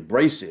could be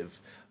abrasive,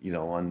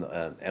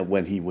 and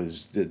when he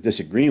was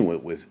disagreeing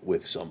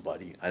with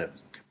somebody.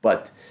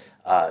 But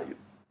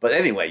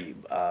anyway,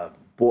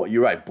 Bohr,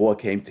 you're right. Bohr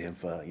came to him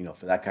for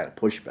that kind of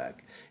pushback,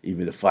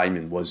 even if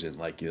Feynman wasn't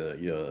like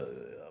a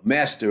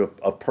master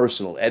of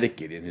personal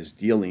etiquette in his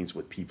dealings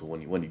with people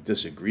when he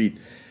disagreed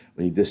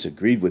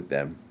with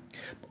them.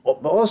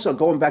 But also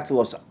going back to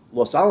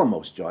Los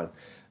Alamos, John,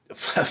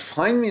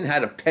 Feynman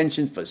had a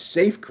penchant for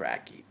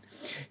safecracking.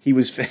 He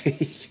was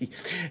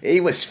he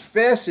was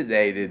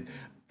fascinated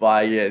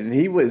by it, and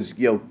he was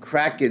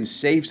cracking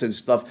safes and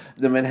stuff.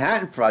 The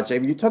Manhattan Project. I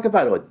mean, you talk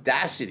about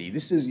audacity.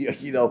 This is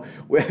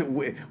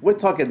we're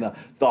talking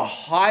the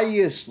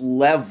highest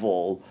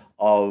level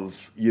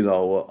of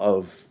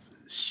of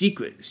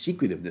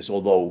secretiveness.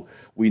 Although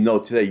we know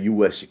today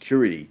U.S.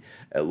 security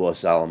at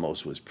Los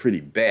Alamos was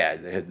pretty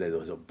bad. There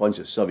was a bunch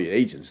of Soviet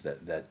agents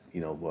that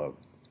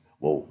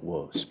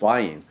were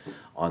spying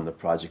on the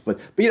project. But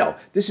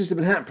this is the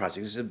Manhattan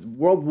Project. This is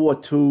World War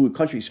II. The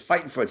country's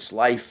fighting for its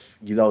life.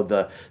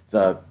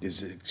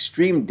 There's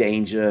extreme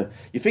danger.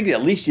 You figure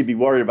at least you'd be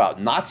worried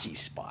about Nazi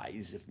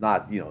spies, if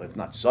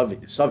not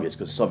Soviets,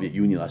 because Soviet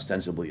Union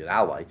ostensibly an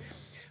ally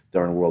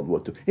during World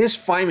War II. Here's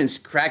Feynman's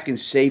cracking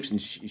safes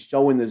and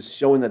showing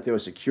that there were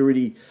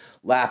security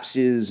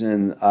lapses,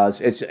 and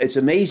it's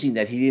amazing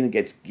that he didn't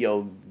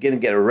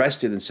get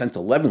arrested and sent to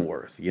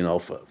Leavenworth,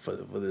 for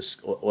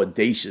this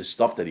audacious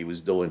stuff that he was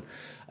doing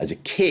as a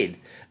kid,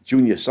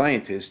 junior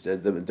scientist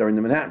during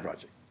the Manhattan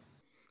Project.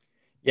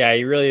 Yeah,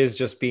 he really is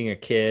just being a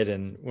kid,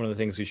 and one of the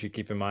things we should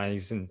keep in mind,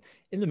 he's in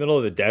the middle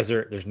of the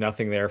desert. There's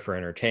nothing there for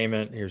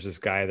entertainment. Here's this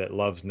guy that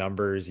loves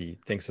numbers. He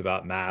thinks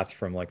about math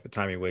from like the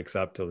time he wakes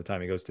up till the time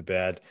he goes to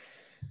bed.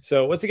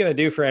 So what's he going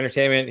to do for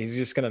entertainment?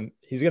 He's going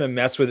to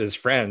mess with his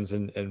friends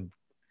and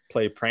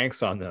play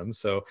pranks on them.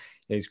 So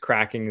he's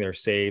cracking their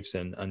safes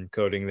and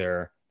uncoding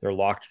their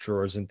locked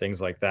drawers and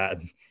things like that.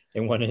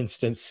 In one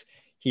instance,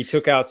 he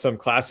took out some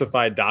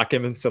classified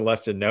documents and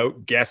left a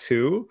note. Guess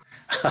who?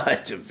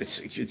 It's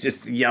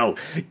just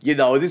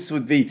this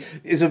would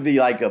be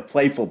like a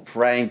playful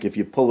prank if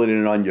you pull it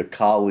in on your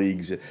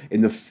colleagues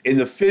in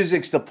the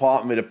physics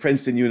department at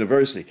Princeton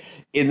University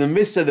in the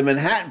midst of the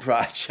Manhattan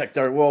Project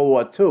during World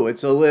War II.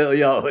 It's a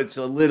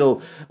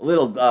little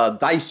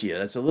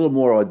dicier. It's a little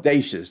more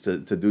audacious to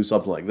do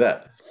something like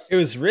that. It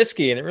was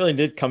risky, and it really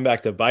did come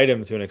back to bite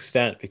him to an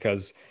extent,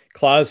 because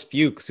Klaus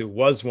Fuchs, who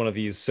was one of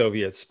these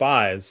Soviet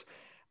spies,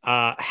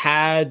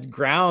 had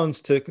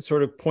grounds to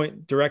sort of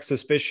point direct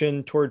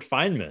suspicion toward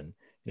Feynman.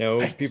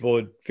 Right. People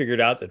had figured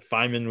out that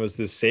Feynman was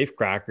this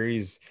safecracker.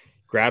 He's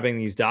grabbing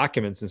these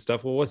documents and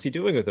stuff. Well, what's he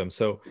doing with them?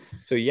 So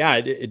yeah,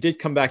 it did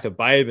come back to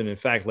bite him. And in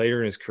fact,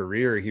 later in his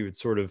career, he would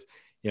sort of,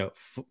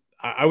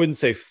 I wouldn't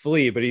say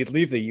flee, but he'd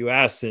leave the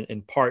U.S.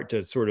 in part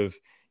to sort of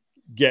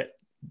get,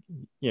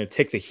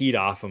 take the heat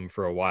off him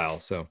for a while.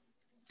 So.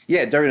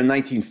 Yeah, during the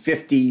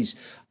 1950s,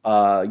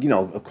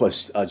 of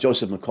course,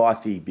 Joseph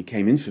McCarthy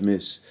became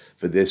infamous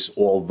for this,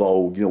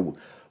 although,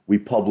 we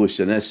published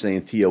an essay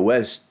in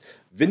TOS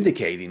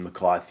vindicating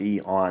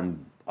McCarthy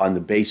on the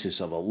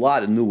basis of a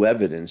lot of new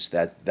evidence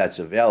that's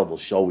available,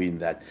 showing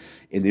that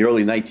in the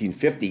early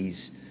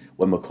 1950s,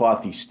 when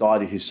McCarthy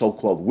started his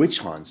so-called witch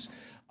hunts,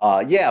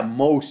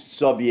 most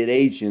Soviet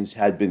agents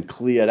had been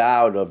cleared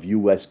out of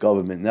U.S.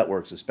 government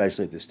networks,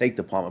 especially at the State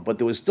Department, but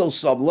there was still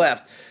some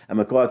left, and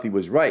McCarthy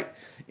was right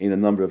in a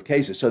number of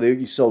cases. So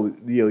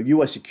the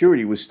U.S.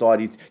 security was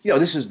starting.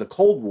 This is the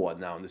Cold War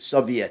now, and the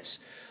Soviets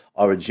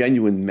are a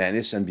genuine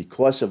menace. And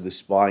because of the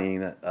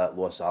spying at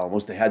Los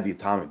Alamos, they had the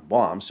atomic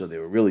bomb, so they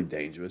were really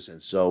dangerous.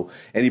 And so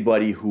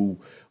anybody who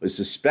was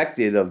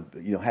suspected of,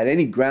 had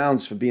any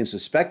grounds for being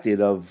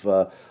suspected of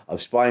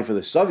spying for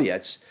the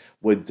Soviets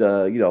would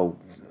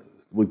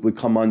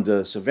come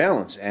under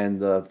surveillance.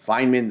 And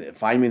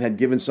Feynman had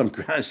given some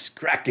grounds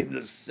cracking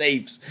the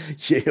safes,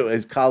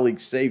 his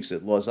colleagues' safes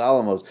at Los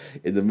Alamos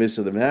in the midst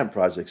of the Manhattan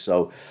Project.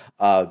 So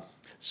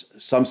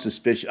some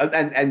suspicion.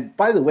 And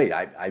by the way,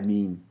 I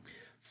mean,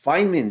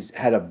 Feynman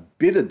had a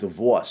bitter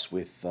divorce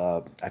with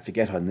I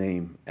forget her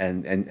name,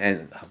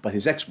 and but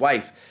his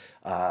ex-wife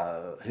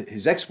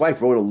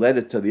wrote a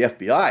letter to the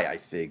FBI, I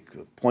think,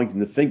 pointing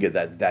the finger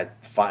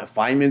that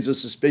Feynman's a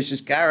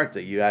suspicious character.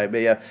 I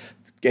may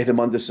get him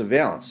under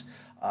surveillance.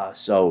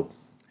 So,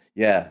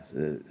 yeah.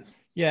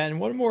 Yeah, and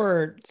one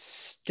more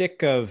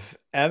stick of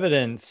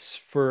evidence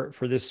for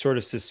this sort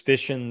of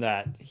suspicion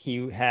that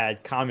he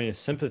had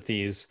communist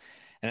sympathies,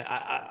 and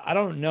I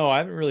don't know. I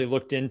haven't really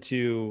looked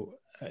into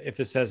if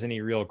this has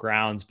any real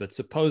grounds, but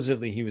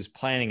supposedly he was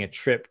planning a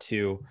trip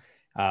to,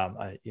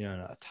 an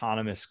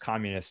autonomous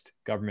communist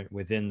government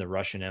within the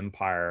Russian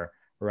Empire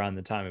around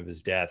the time of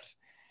his death.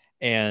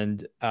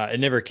 And it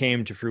never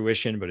came to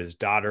fruition, but his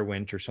daughter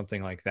went or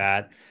something like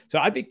that. So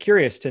I'd be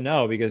curious to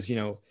know because,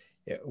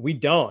 we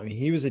don't. I mean,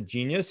 he was a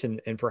genius,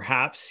 and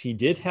perhaps he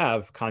did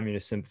have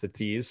communist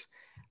sympathies.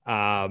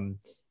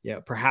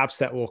 Perhaps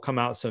that will come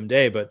out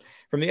someday. But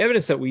from the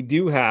evidence that we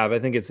do have, I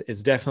think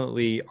it's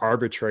definitely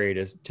arbitrary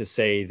to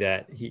say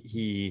that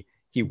he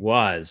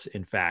was,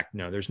 in fact.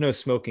 No, there's no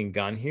smoking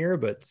gun here,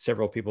 but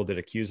several people did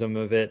accuse him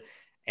of it.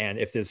 And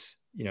if this,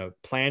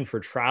 plan for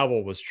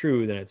travel was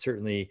true, then it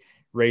certainly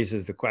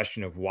raises the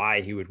question of why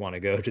he would want to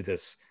go to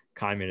this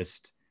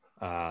communist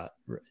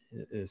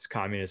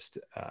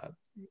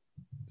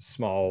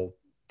small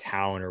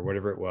town or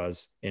whatever it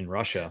was in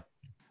Russia.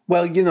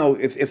 Well,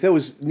 if that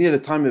was near the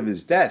time of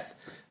his death,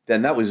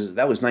 then that was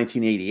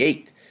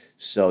 1988.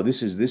 So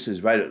this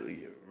is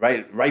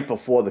right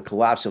before the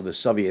collapse of the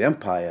Soviet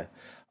Empire.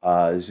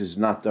 This is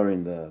not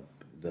during the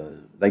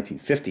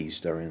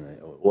 1950s,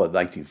 or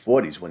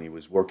 1940s when he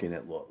was working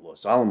at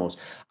Los Alamos.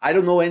 I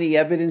don't know any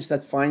evidence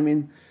that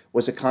Feynman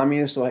was a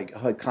communist or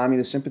had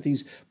communist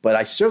sympathies, but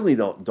I certainly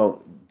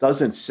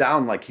doesn't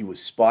sound like he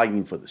was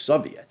spying for the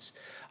Soviets.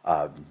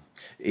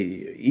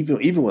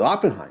 Even with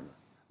Oppenheimer,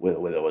 where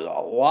there was a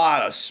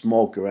lot of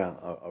smoke around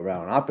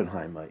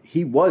Oppenheimer,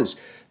 the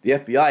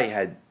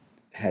FBI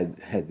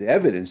had the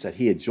evidence that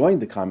he had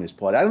joined the Communist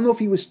Party. I don't know if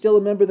he was still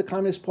a member of the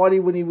Communist Party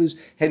when he was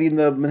heading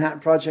the Manhattan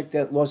Project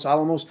at Los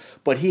Alamos,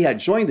 but he had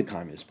joined the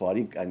Communist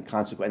Party, and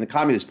the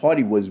Communist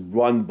Party was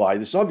run by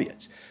the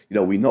Soviets.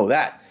 We know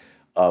that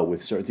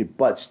with certainty.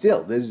 But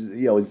still, there's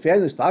in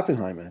fairness to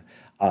Oppenheimer,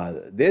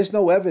 there's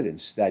no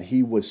evidence that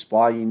he was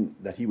spying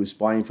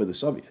for the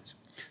Soviets.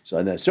 So,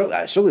 and I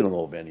certainly don't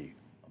know of any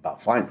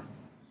about Feynman.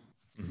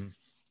 Mm-hmm.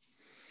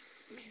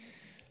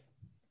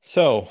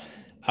 So,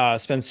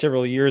 spent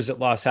several years at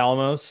Los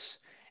Alamos,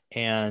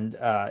 and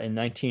in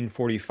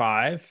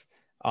 1945,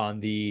 on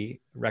the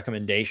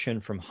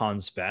recommendation from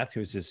Hans Bethe,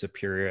 who's his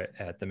superior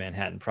at the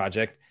Manhattan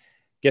Project,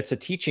 gets a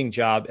teaching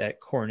job at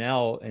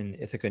Cornell in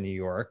Ithaca, New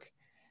York,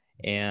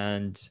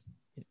 and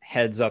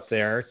heads up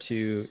there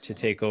to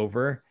take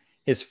over.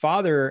 His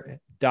father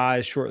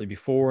dies shortly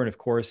before, and of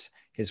course,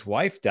 his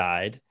wife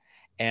died.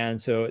 And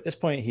so at this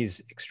point,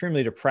 he's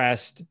extremely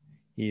depressed.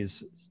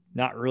 He's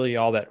not really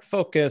all that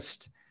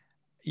focused.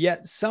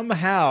 Yet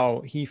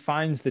somehow he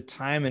finds the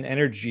time and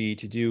energy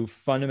to do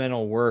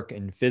fundamental work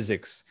in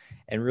physics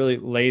and really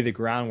lay the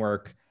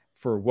groundwork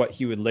for what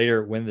he would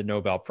later win the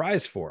Nobel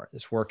Prize for,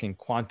 this work in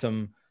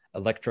quantum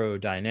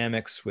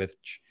electrodynamics,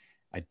 which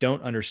I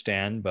don't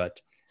understand,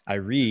 but I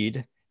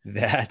read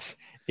that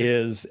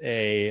is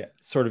a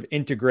sort of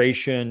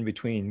integration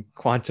between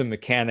quantum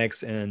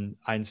mechanics and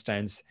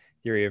Einstein's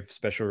theory of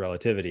special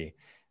relativity.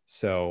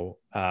 So,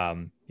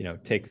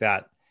 take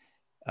that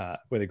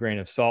with a grain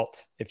of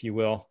salt, if you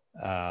will.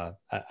 I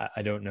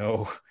don't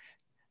know.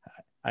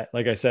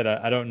 Like I said,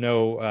 I don't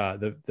know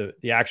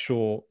the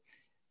actual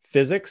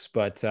physics,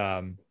 but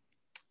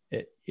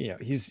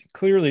he's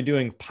clearly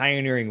doing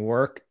pioneering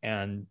work,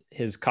 and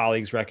his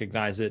colleagues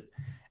recognize it.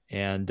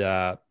 And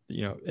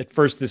at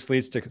first this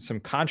leads to some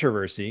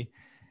controversy,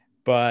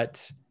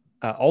 but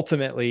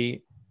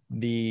ultimately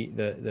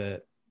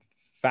the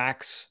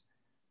facts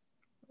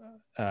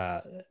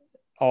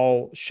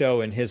all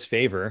show in his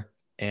favor.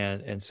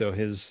 And so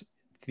his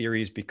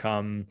theories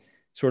become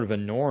sort of a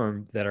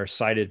norm that are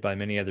cited by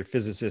many other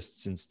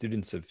physicists and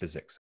students of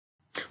physics.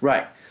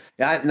 Right.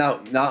 Yeah.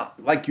 Now,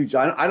 like you,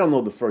 John, I don't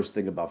know the first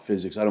thing about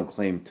physics. I don't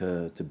claim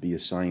to be a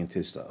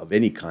scientist of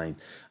any kind.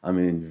 I'm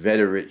an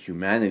inveterate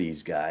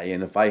humanities guy,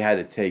 and if I had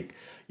to take,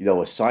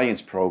 a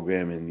science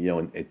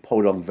program at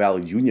Podunk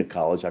Valley Junior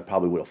College, I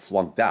probably would have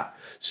flunked out.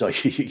 So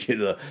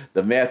the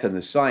math and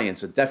the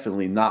science are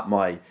definitely not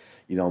my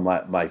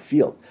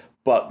field.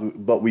 But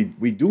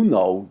we do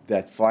know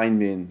that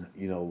Feynman,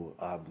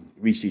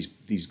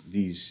 reached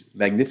these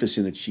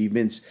magnificent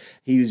achievements.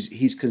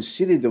 He's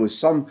considered,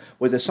 was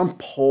there some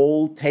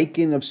poll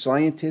taken of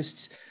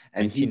scientists,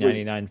 and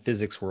 1999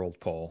 Physics World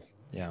Poll.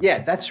 Yeah,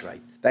 that's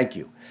right. Thank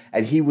you.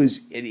 And he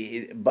was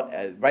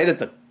right at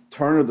the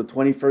turn of the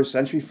 21st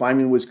century.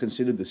 Feynman was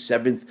considered the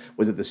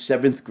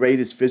seventh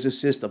greatest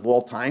physicist of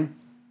all time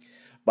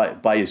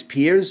by his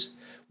peers.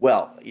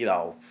 Well,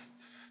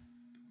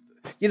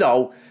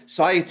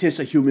 scientists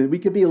are human. We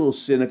can be a little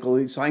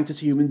cynical.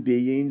 Scientists are human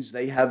beings.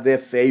 They have their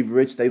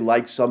favorites. They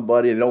like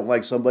somebody. They don't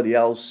like somebody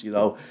else.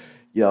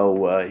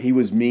 he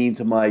was mean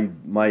to my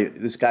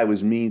this guy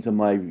was mean to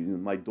my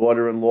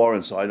daughter-in-law,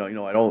 and so I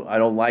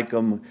don't like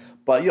him.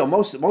 But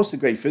most of the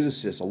great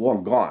physicists are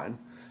long gone.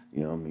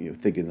 You're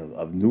thinking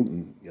of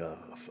Newton,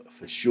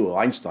 for sure.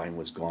 Einstein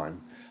was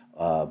gone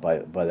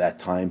by that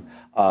time.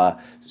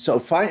 So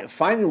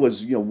Feynman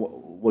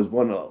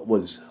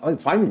I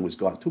think Feynman was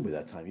gone too by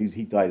that time.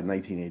 He died in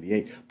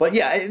 1988. But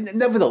yeah,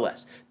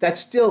 nevertheless, that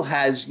still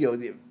has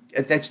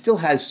that still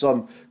has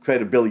some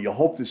credibility. You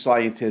hope the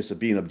scientists are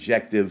being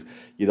objective,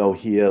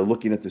 here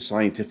looking at the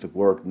scientific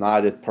work,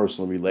 not at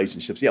personal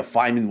relationships. Yeah,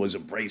 Feynman was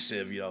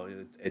abrasive,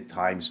 at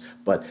times,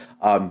 but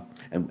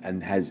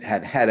and has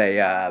had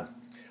a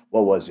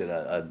what was it?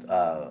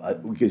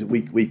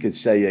 We could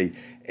say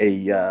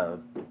a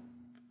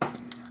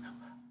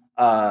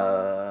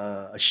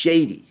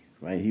shady,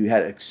 right? He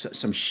had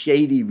some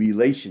shady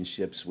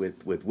relationships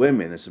with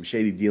women and some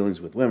shady dealings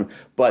with women.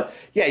 But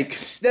yeah,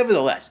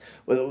 nevertheless,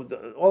 with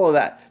all of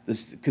that,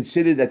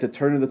 considered at the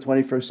turn of the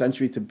 21st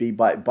century to be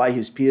by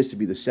his peers to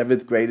be the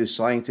seventh greatest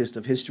scientist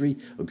of history,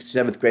 or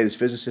seventh greatest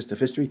physicist of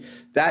history,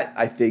 that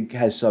I think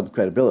has some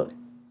credibility.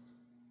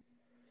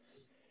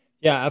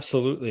 Yeah,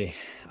 absolutely.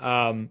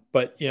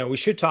 But we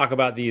should talk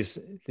about these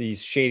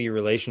shady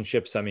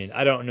relationships. I mean,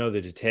 I don't know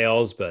the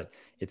details, but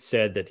it's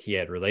said that he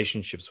had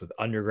relationships with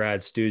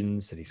undergrad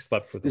students, that he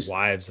slept with the This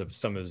wives of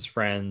some of his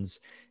friends,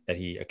 that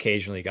he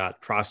occasionally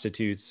got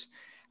prostitutes.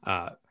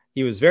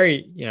 He was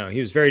very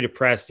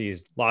depressed.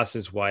 He's lost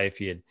his wife.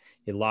 He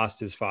lost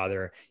his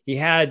father. He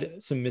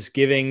had some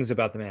misgivings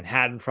about the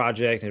Manhattan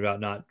Project and about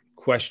not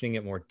questioning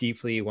it more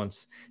deeply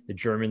once the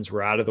Germans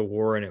were out of the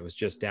war and it was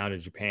just down to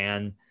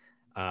Japan.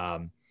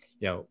 Um,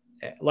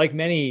 like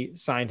many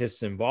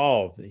scientists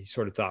involved, he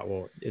sort of thought,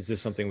 well, is this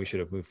something we should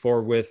have moved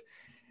forward with?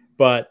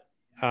 But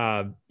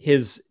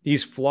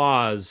these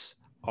flaws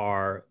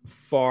are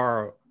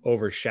far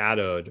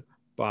overshadowed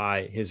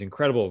by his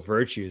incredible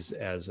virtues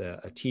as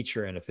a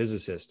teacher and a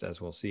physicist, as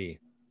we'll see.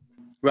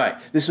 Right.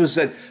 This was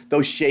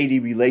those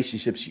shady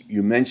relationships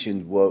you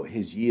mentioned were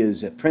his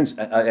years at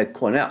at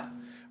Cornell,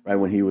 right?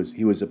 When he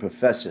was a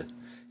professor.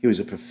 He was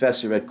a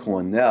professor at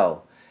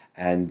Cornell,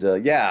 and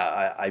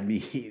yeah, I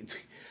mean,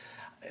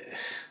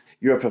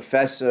 you're a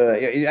professor,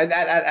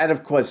 and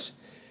of course,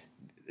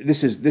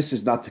 this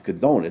is not to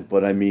condone it,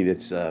 but I mean,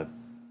 it's an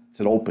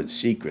open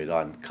secret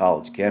on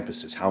college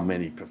campuses how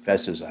many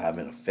professors are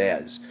having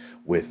affairs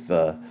with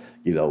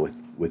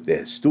with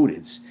their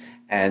students,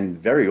 and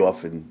very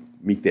often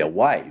meet their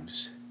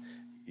wives.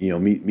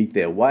 Meet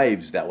their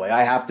wives that way.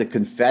 I have to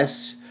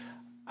confess,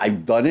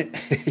 I've done it.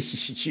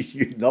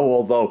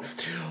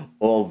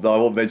 Although I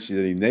won't mention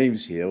any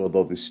names here,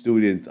 although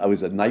I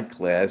was a night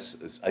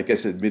class. I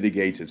guess it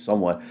mitigates it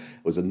somewhat.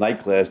 It was a night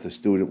class. The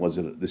student was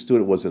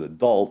an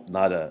adult,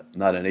 not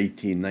an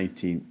 18,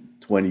 19,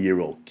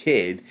 20-year-old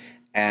kid,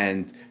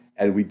 and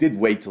we did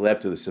wait till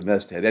after the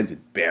semester had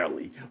ended,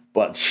 barely,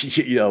 but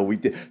we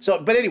did. So,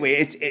 but anyway,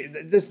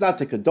 it's not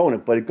to condone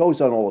it, but it goes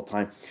on all the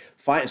time.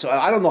 Fine. So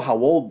I don't know how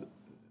old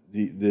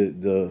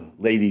the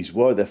ladies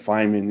were that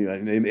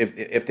Feynman,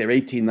 if they're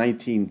 18,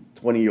 19,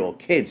 20-year-old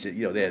kids,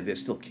 they're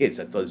still kids.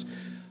 That does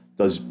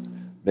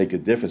make a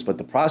difference. But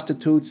the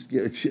prostitutes,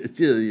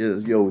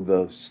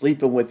 the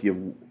sleeping with your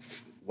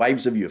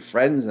wives of your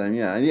friends, and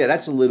yeah,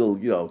 that's a little,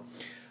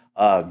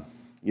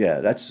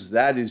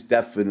 that is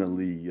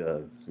definitely,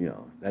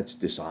 that's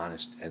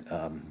dishonest.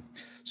 And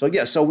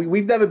so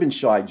we've never been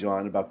shy,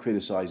 John, about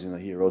criticizing our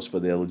heroes for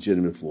their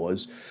legitimate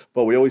flaws,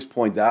 but we always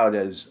point out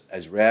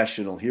as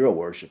rational hero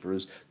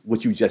worshipers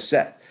what you just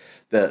said.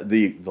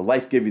 The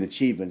life-giving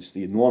achievements,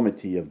 the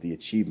enormity of the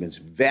achievements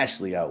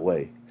vastly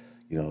outweigh,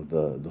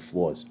 the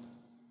flaws.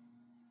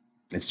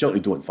 And certainly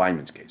do in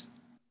Feynman's case.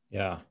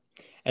 Yeah.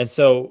 And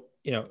so,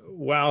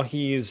 while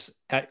he's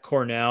at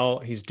Cornell,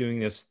 he's doing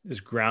this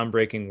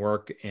groundbreaking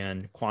work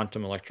in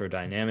quantum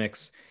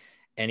electrodynamics,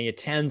 and he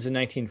attends in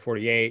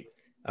 1948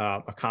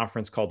 a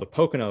conference called the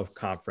Pocono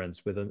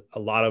Conference with a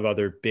lot of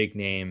other big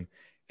name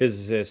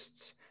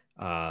physicists.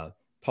 Paul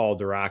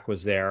Dirac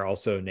was there,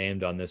 also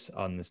named on this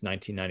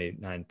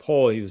 1999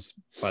 poll. He was,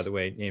 by the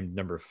way, named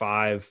number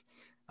 5.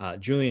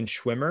 Julian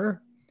Schwimmer,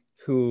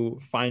 who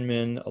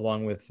Feynman,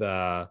 along with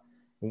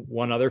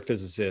one other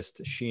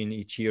physicist,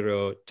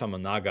 Shinichiro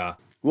Tomonaga.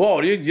 Whoa,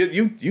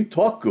 you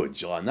talk good,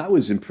 John. That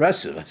was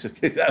impressive.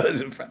 That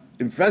was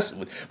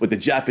impressive with the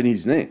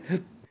Japanese name.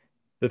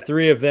 The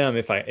three of them,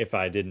 if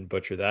I didn't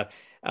butcher that,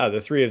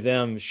 the three of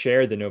them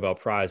shared the Nobel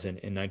Prize in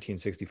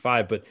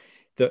 1965. But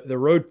the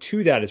road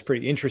to that is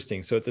pretty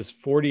interesting. So at this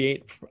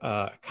 48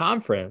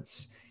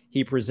 conference,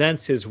 he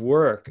presents his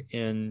work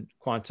in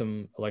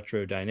quantum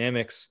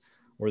electrodynamics,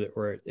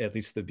 or at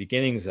least the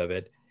beginnings of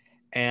it.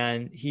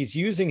 And he's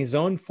using his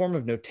own form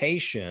of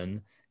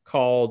notation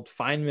called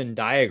Feynman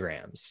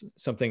diagrams,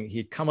 something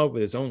he'd come up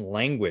with his own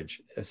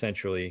language,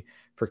 essentially,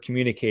 for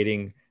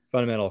communicating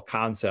fundamental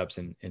concepts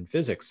in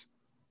physics.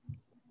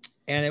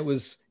 And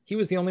he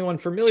was the only one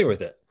familiar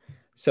with it.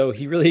 So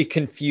he really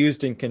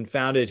confused and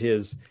confounded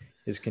his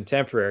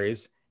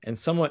contemporaries. and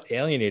somewhat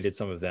alienated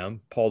some of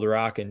them. Paul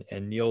Dirac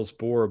and Niels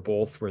Bohr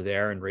both were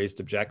there and raised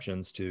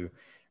objections to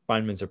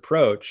Feynman's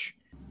approach.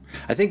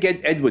 I think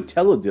Edward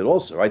Teller did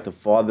also, right? The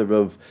father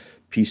of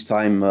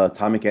peacetime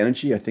atomic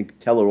energy. I think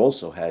Teller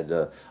also had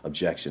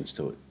objections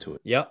to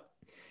it. Yep.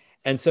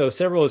 And so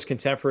several of his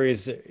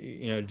contemporaries,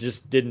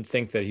 just didn't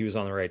think that he was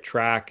on the right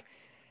track.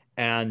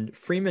 And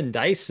Freeman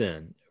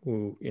Dyson,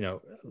 who,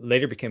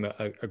 later became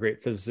a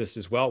great physicist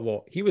as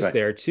well. He was Right.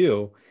 there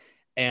too.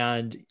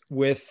 And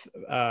with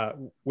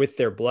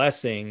their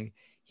blessing,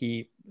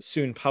 he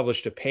soon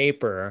published a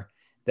paper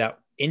that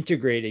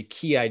integrated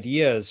key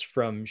ideas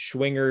from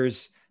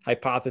Schwinger's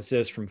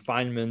hypothesis, from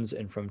Feynman's,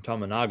 and from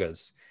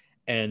Tomonaga's,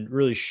 and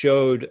really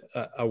showed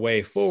a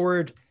way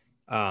forward.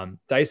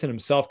 Dyson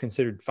himself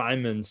considered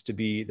Feynman's to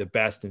be the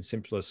best and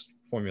simplest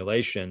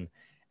formulation.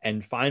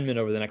 And Feynman,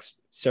 over the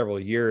next several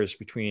years,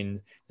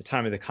 between the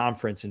time of the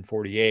conference in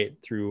 48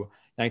 through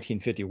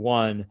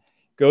 1951,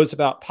 goes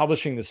about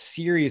publishing the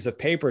series of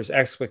papers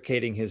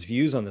explicating his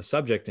views on the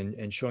subject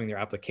and showing their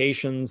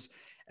applications.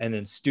 And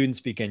then students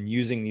began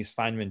using these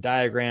Feynman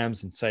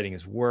diagrams and citing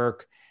his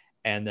work.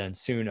 And then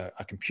soon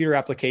a computer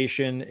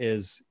application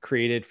is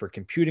created for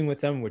computing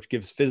with them, which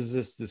gives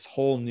physicists this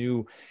whole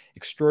new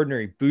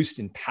extraordinary boost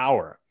in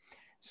power.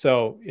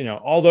 So,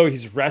 although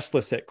he's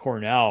restless at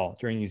Cornell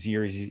during these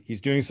years,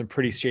 he's doing some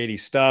pretty shady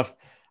stuff.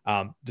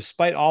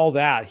 Despite all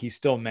that, he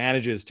still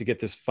manages to get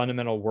this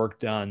fundamental work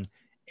done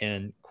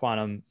in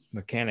quantum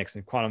mechanics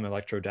and quantum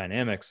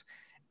electrodynamics,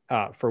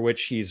 for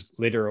which he's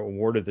later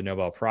awarded the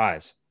Nobel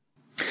Prize.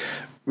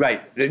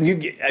 Right.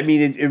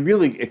 It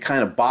really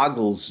kind of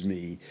boggles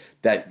me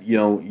that,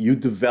 you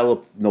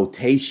developed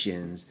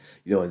notations,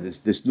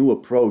 this new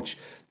approach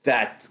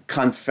that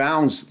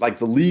confounds like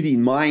the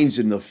leading minds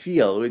in the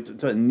field.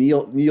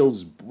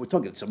 We're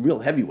talking some real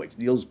heavyweights,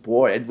 Niels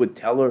Bohr, Edward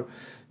Teller,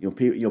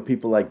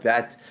 people like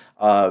that.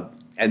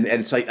 And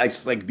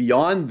it's like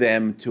beyond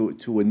them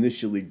to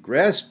initially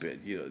grasp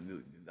it.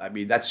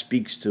 That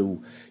speaks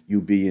to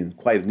you being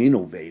quite an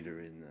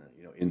innovator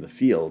in the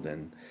field.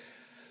 And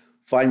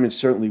Feynman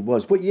certainly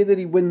was. What year did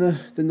he win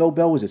the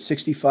Nobel? Was it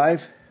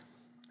 65?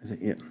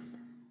 Yeah. All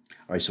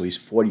right, so he's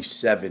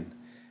 47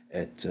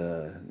 at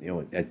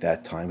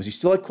that time. Was he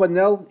still at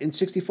Cornell in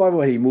 65,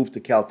 or had he moved to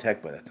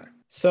Caltech by that time?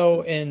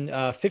 So in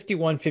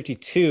 51,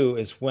 52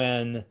 is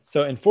when.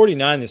 So in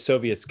 49, the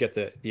Soviets get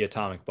the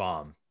atomic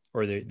bomb,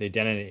 or they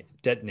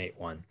detonate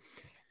one,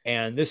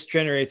 and this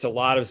generates a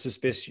lot of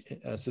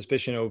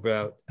suspicion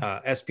about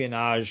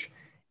espionage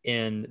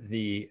in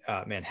the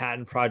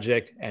Manhattan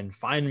Project. And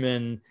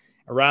Feynman,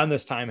 around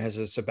this time, has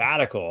a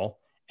sabbatical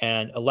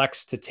and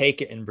elects to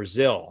take it in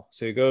Brazil.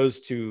 So he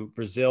goes to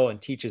Brazil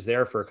and teaches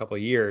there for a couple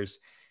of years.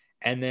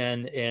 And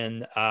then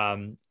in,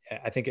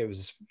 I think it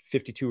was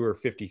 52 or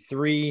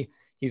 53,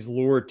 he's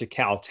lured to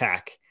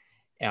Caltech.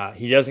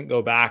 He doesn't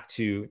go back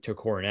to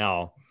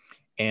Cornell,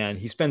 and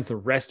he spends the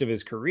rest of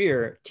his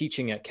career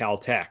teaching at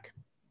Caltech.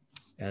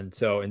 And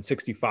so in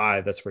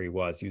 65, that's where he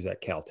was. He was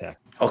at Caltech.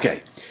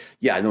 Okay.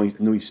 Yeah, I know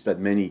he spent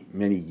many,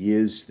 many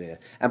years there.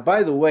 And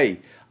by the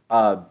way,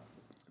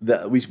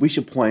 we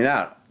should point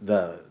out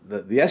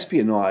the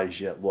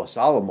espionage at Los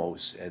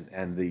Alamos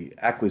and the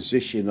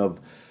acquisition of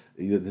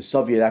the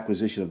Soviet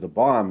acquisition of the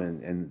bomb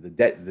and the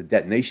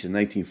detonation in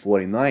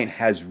 1949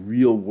 has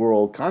real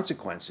world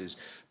consequences,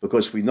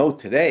 because we know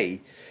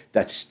today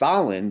that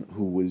Stalin,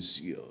 who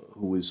was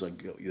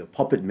like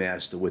puppet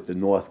master with the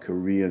North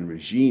Korean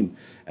regime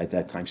at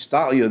that time,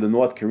 Stalin, the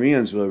North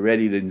Koreans were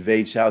ready to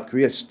invade South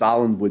Korea.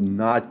 Stalin would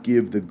not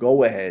give the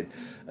go ahead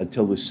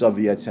until the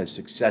Soviets had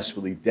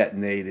successfully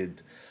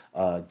detonated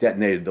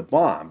the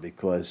bomb,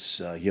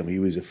 because he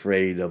was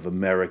afraid of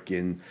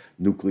American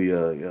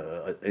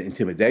nuclear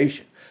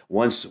intimidation.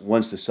 Once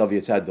the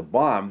Soviets had the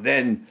bomb,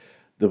 then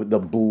the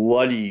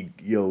bloody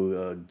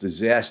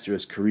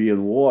disastrous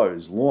Korean War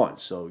is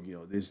launched. So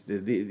there's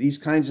these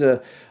kinds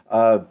of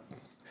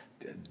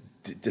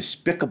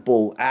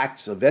despicable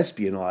acts of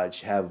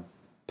espionage have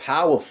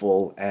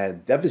powerful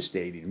and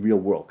devastating real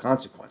world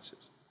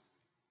consequences.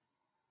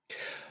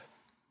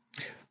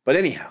 But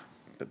anyhow,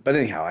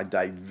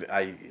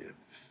 I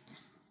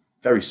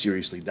very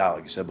seriously doubt,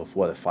 like I said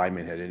before, that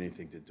Feynman had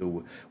anything to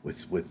do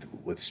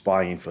with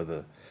spying for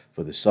the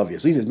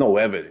Soviets. At least there's no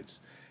evidence.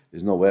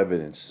 There's no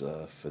evidence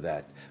for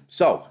that.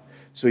 So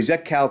he's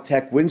at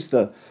Caltech, wins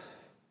the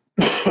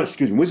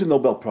wins the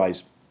Nobel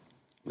Prize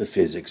for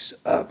physics.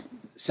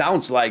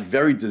 Sounds like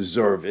very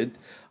deserved,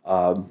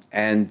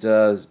 and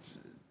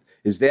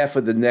is there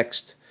for the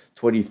next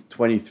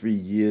 23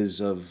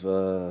 years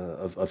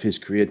of his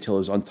career till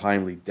his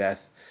untimely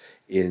death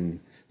in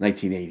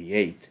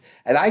 1988.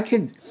 And I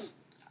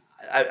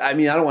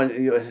don't want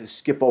to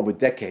skip over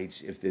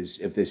decades if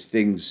there's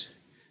things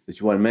that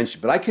you want to mention,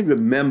 but I can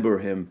remember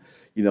him,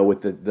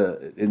 with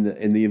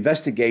in the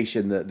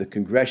investigation, the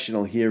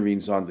congressional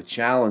hearings on the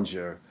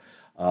Challenger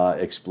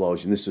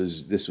explosion. This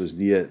is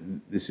near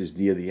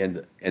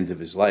the end of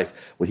his life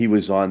when he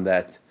was on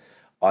that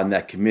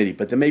committee.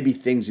 But there may be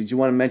things. Did you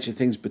want to mention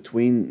things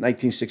between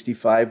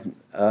 1965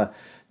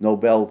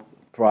 Nobel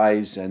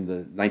Prize and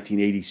the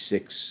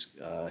 1986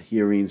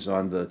 hearings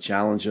on the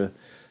Challenger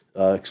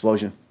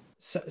explosion?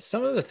 So,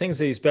 some of the things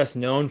that he's best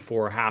known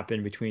for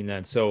happened between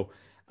then. So,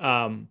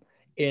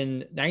 in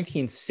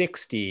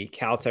 1960,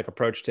 Caltech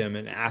approached him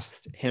and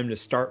asked him to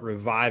start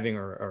reviving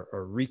or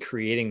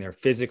recreating their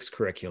physics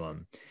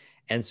curriculum.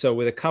 And so,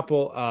 with a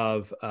couple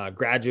of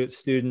graduate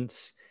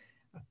students,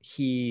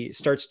 he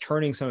starts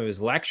turning some of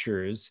his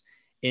lectures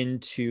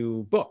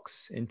into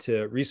books,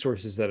 into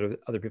resources that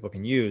other people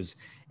can use.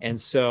 And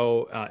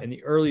so, in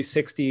the early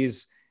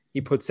 60s,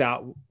 he puts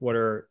out what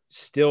are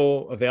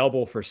still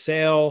available for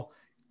sale,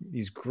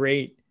 these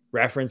great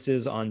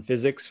references on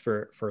physics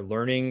for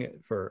learning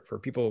for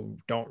people who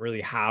don't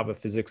really have a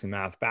physics and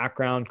math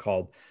background,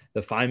 called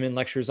the Feynman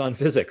Lectures on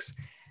Physics.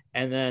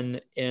 And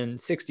then in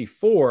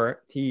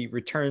 64, he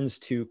returns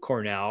to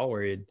Cornell,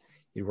 where he'd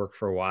worked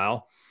for a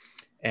while.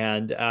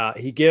 And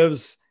he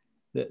gives,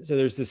 so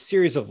there's this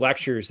series of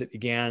lectures that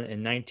began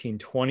in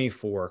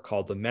 1924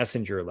 called the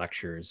Messenger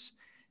Lectures.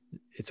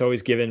 It's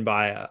always given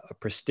by a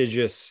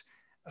prestigious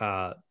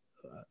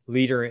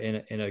leader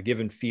in a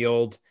given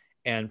field.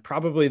 And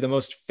probably the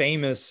most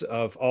famous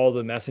of all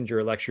the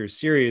Messenger Lectures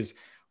series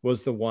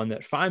was the one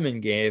that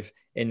Feynman gave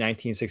in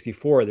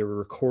 1964. They were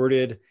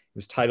recorded. It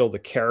was titled The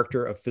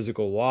Character of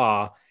Physical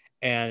Law.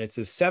 And it's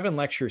a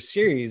 7-lecture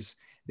series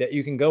that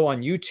you can go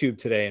on YouTube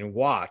today and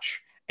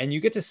watch. And you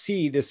get to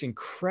see this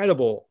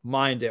incredible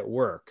mind at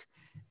work.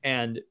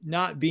 And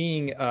not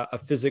being a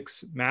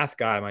physics math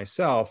guy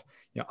myself,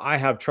 I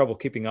have trouble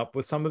keeping up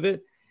with some of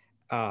it.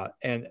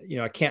 And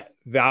I can't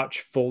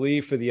vouch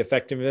fully for the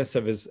effectiveness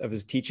of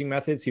his teaching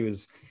methods. He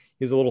was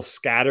a little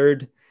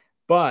scattered,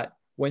 but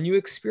when you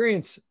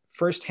experience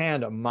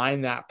firsthand a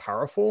mind that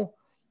powerful,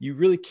 you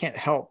really can't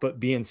help but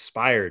be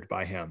inspired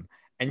by him.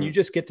 And you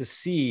just get to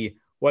see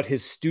what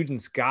his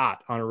students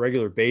got on a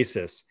regular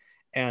basis.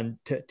 And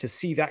to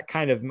see that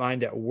kind of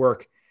mind at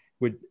work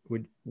would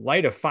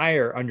light a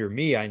fire under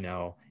me, I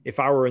know, if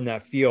I were in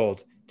that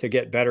field, to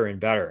get better and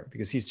better,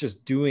 because he's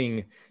just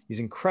doing these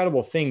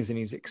incredible things and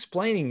he's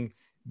explaining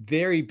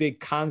very big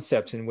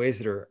concepts in ways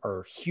that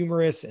are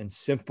humorous and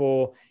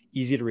simple,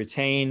 easy to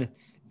retain.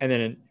 And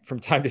then from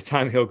time to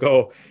time, he'll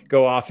go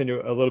off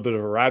into a little bit of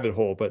a rabbit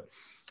hole. But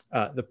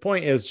the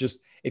point is,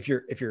 just if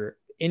you're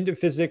into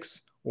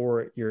physics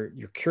or you're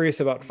curious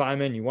about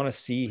Feynman, you want to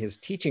see his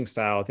teaching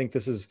style, I think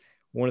this is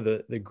one of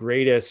the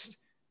greatest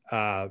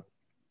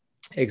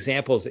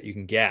examples that you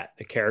can get.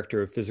 The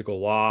Character of Physical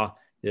Law.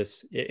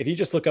 If you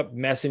just look up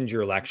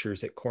Messenger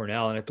Lectures at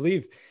Cornell, and I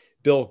believe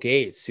Bill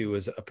Gates, who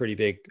was a pretty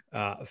big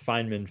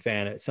Feynman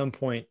fan, at some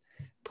point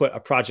put a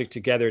project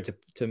together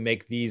to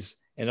make these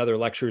and other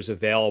lectures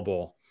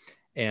available.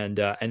 And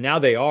now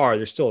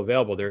they're still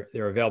available.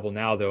 They're available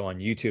now, though, on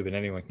YouTube, and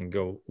anyone can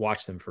go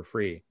watch them for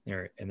free.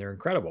 They're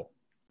incredible.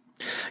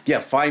 Yeah,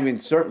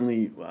 Feynman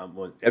certainly,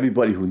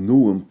 everybody who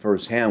knew him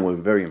firsthand were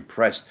very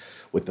impressed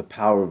with the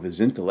power of his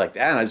intellect.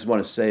 And I just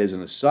want to say, as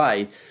an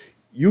aside,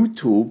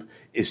 YouTube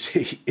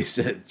is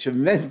a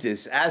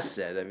tremendous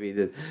asset. I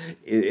mean,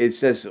 it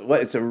says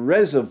it's a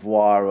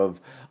reservoir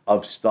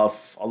of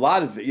stuff. A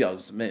lot of it,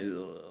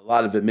 a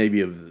lot of it may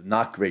be of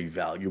not great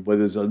value, but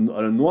there's an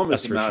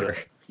enormous amount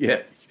of,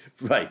 yeah,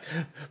 right.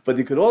 But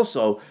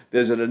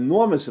there's an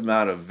enormous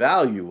amount of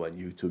value on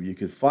YouTube. You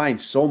can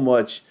find so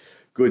much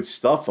good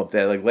stuff up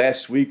there. Like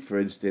last week, for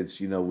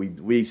instance,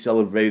 we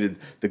celebrated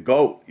the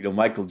GOAT,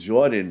 Michael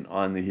Jordan,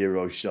 on the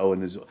Hero Show,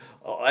 and there's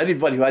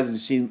anybody who hasn't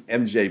seen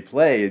MJ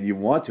play and you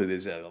want to,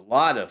 there's a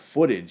lot of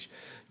footage,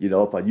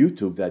 up on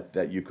YouTube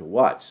that you can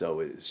watch. So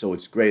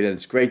it's great, and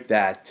it's great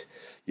that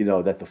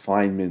that the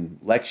Feynman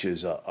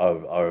lectures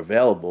are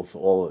available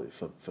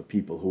for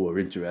people who are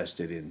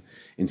interested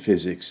in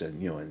physics and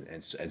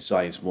and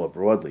science more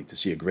broadly, to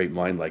see a great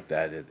mind like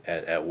that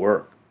at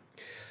work.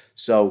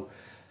 So.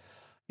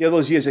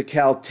 Those years at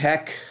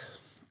Caltech.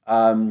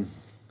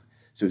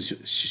 So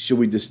should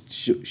we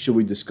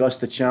discuss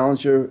the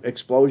Challenger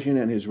explosion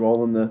and his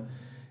role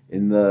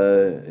in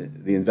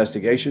the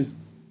investigation?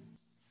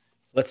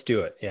 Let's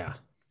do it. Yeah.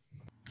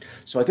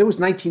 So I think it was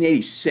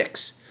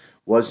 1986,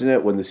 wasn't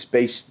it, when the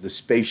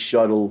space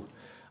shuttle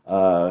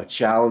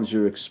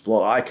Challenger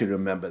exploded? I can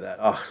remember that.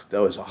 Oh, that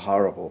was a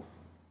horrible.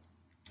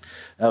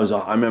 I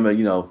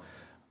remember,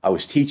 I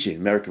was teaching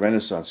American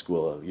Renaissance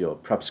School,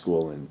 prep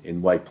school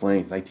in White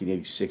Plains,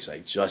 1986. I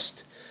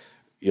just,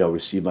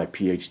 received my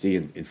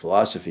PhD in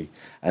philosophy,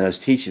 and I was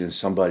teaching, and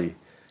somebody,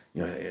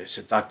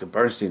 said, "Dr.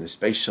 Bernstein, the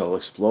space shuttle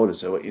exploded."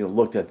 So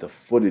looked at the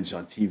footage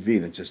on TV,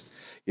 and it just,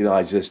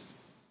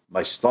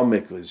 my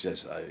stomach was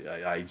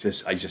I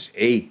just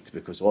ached,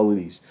 because all of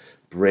these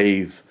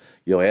brave,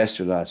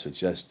 astronauts were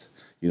just,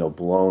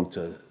 blown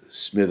to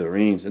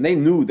smithereens, and they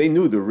knew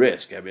the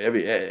risk. I mean,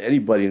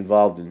 anybody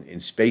involved in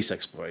space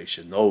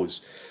exploration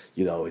knows,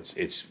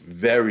 it's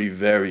very,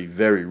 very,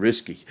 very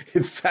risky.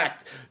 In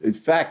fact,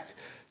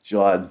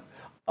 John,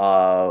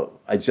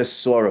 I just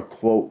saw a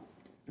quote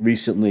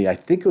recently. I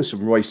think it was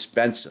from Roy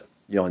Spencer,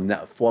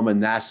 a former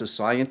NASA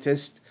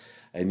scientist,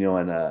 and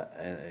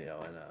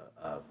a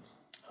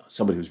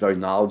somebody who's very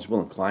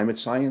knowledgeable in climate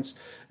science.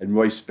 And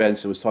Roy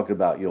Spencer was talking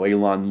about,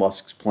 Elon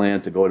Musk's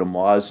plan to go to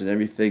Mars and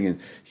everything. And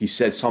he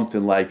said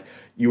something like,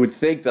 you would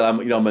think that I'm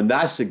a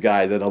NASA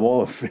guy, that I'm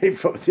all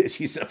afraid of this.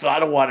 He said, I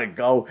don't want to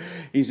go.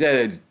 He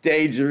said, it's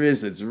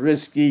dangerous, it's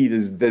risky,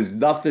 there's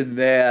nothing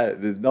there,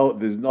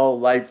 there's no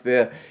life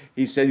there.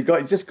 He said,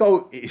 just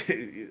go.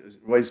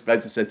 Roy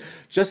Spencer said,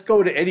 just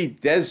go to any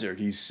desert.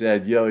 He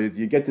said,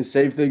 you get the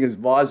same thing as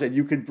Mars and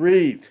you can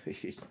breathe.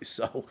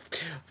 So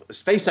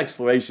space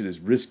exploration is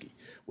risky,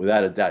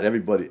 without a doubt.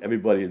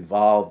 Everybody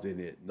involved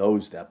in it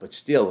knows that, but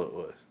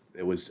still,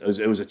 it was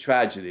a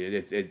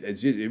tragedy.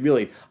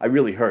 I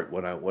really hurt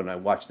when I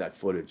watched that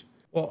footage.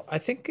 Well, I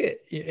think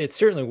it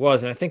certainly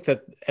was. And I think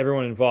that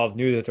everyone involved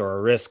knew that there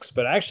were risks,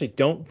 but I actually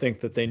don't think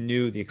that they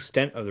knew the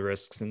extent of the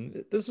risks.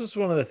 And this was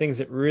one of the things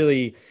that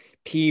really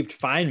peeved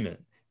Feynman,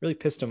 really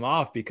pissed him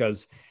off,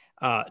 because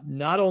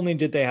not only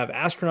did they have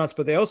astronauts,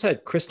 but they also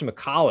had Krista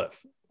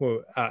McAuliffe,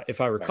 who, if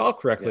I recall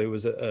correctly,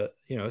 was a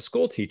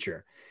school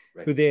teacher,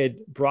 who they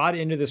had brought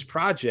into this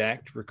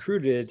project,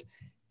 recruited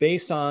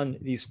based on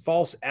these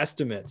false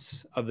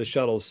estimates of the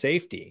shuttle's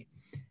safety.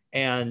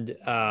 And,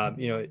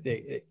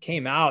 it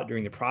came out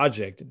during the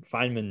project, and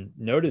Feynman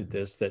noted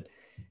this, that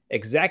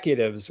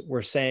executives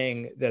were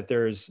saying that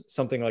there's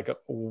something like a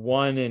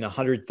 1 in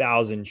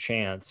 100,000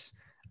 chance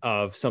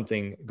of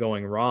something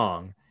going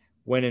wrong,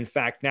 when in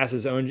fact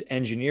NASA's own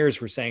engineers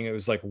were saying it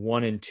was like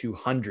 1 in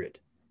 200.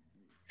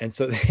 And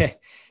so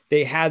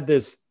they had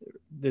this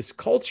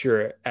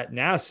culture at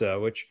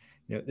NASA, which,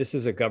 this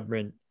is a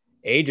government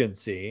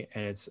agency,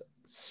 and it's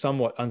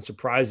somewhat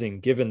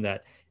unsurprising given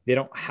that they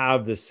don't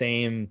have the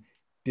same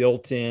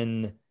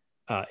built-in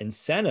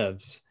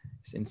incentive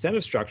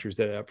structures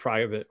that a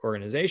private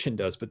organization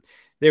does, but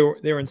they were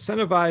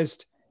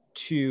incentivized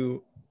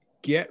to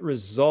get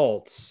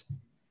results,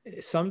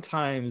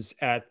 sometimes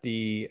at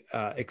the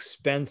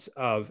expense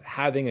of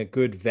having a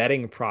good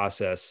vetting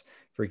process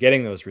for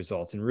getting those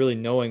results and really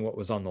knowing what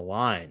was on the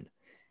line.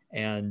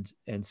 And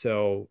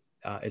so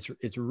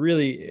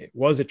it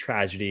was a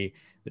tragedy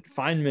that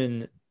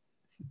Feynman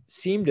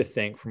seemed to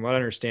think, from what I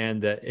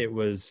understand, that it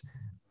was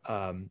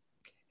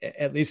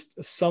at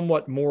least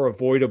somewhat more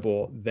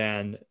avoidable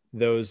than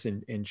those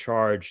in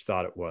charge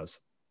thought it was.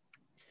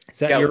 Is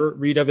that your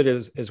read of it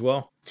as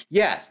well?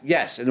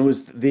 Yes. And it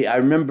was I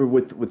remember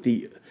with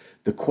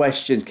the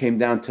questions came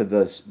down to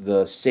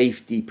the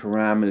safety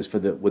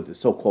parameters with the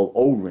so-called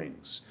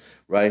O-rings,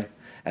 right?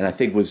 And I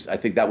think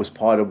that was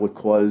part of what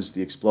caused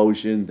the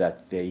explosion,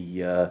 that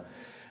they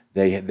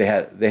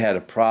had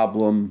a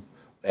problem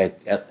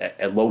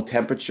at low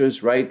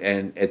temperatures, right?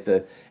 And at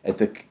the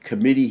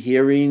committee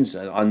hearings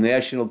on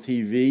national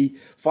TV,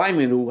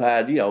 Feynman, who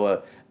had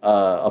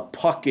a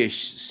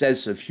puckish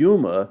sense of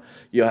humor,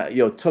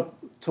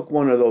 took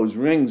one of those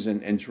rings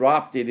and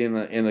dropped it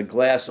in a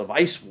glass of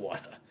ice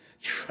water,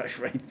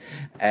 right?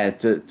 And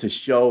to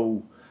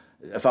show,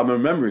 if I'm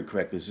remembering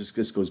correctly,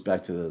 this goes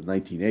back to the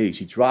 1980s.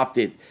 He dropped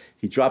it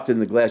in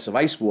the glass of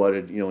ice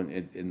water,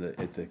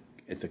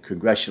 at the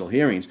congressional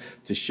hearings,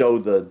 to show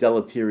the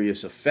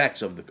deleterious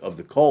effects of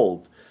the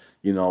cold,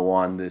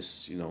 on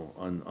this,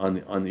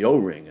 on the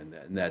O-ring,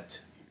 and that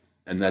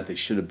they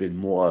should have been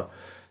more.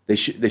 They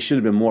should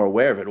have been more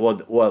aware of it. Or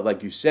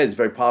like you said, it's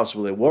very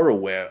possible they were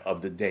aware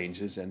of the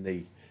dangers, and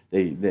they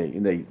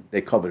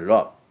covered it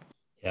up.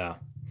 Yeah.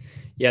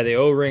 The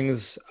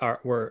O-rings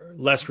were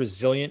less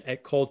resilient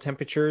at cold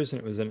temperatures, and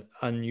it was an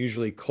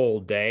unusually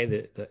cold day,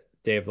 the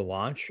day of the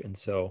launch, and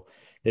so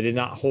they did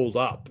not hold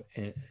up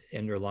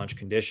under launch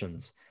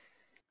conditions.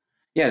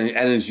 Yeah, and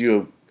as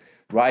you're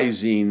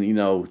rising,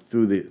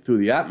 through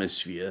the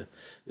atmosphere,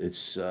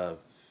 it's the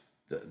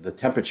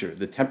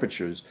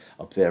temperatures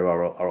up there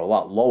are a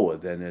lot lower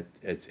than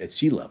at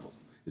sea level,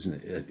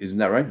 isn't it? Isn't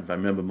that right? If I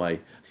remember my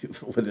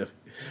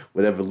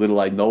whatever little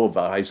I know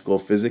about high school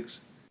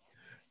physics.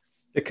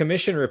 The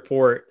commission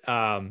report.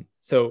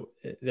 So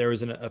there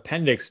was an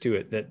appendix to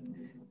it that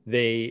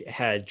they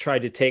had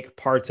tried to take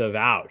parts of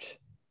out.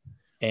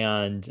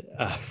 And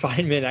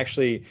Feynman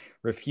actually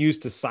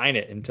refused to sign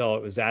it until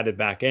it was added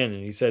back in.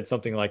 And he said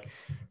something like,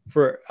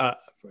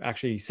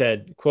 he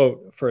said,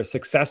 quote, "For a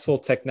successful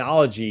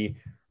technology,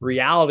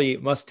 reality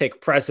must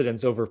take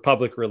precedence over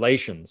public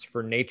relations,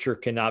 for nature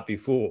cannot be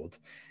fooled."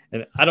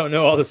 And I don't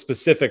know all the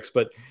specifics,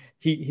 but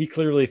he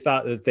clearly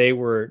thought that they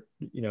were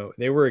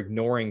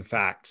ignoring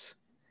facts.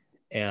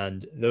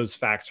 And those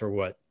facts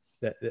are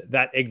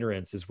that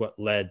ignorance is what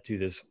led to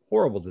this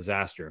horrible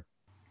disaster.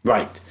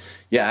 Right.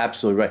 Yeah,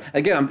 absolutely right.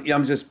 Again,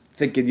 I'm just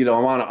thinking,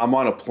 I'm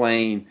on a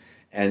plane,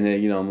 and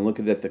I'm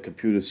looking at the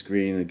computer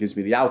screen, and it gives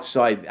me the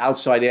outside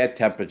air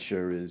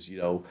temperature is,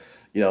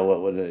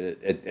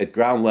 at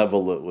ground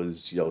level it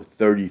was,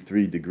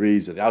 33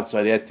 degrees, and the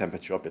outside air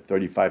temperature up at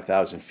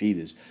 35,000 feet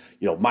is,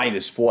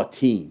 minus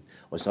 14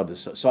 or something.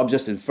 So I'm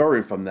just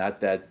inferring from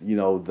that,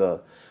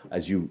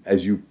 as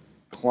you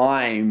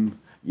climb,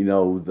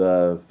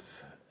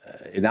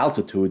 in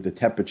altitude, the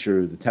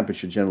temperature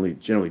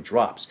generally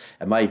drops.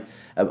 Am I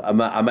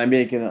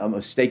making a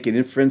mistaken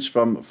inference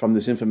from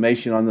this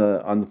information on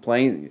the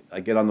plane? I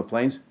get on the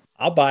planes.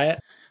 I'll buy it.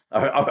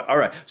 All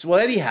right. So, well,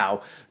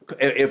 anyhow,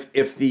 if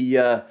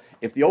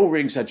the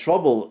O-rings had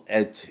trouble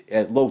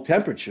at low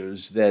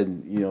temperatures,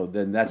 then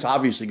then that's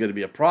obviously going to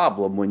be a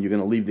problem when you're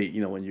going to leave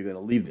when you're going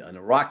to leave on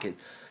a rocket,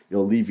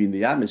 leaving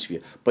the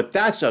atmosphere. But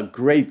that's a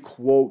great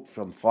quote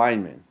from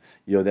Feynman.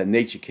 That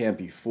nature can't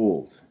be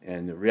fooled,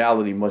 and the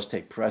reality must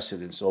take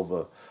precedence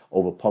over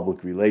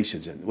public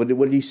relations. And what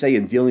did he say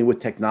in dealing with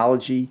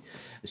technology,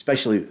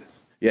 especially?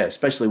 Yeah,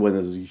 especially when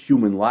the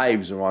human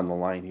lives are on the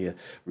line here.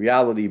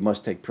 Reality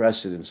must take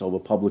precedence over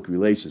public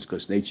relations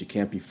because nature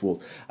can't be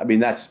fooled. I mean,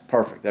 that's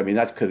perfect. I mean,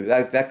 that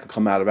could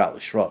come out of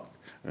Atlas Shrugged.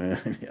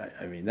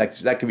 I mean,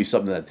 that could be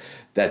something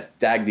that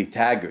Dagny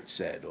Taggart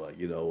said,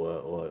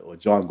 or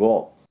John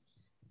Galt.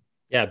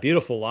 Yeah,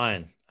 beautiful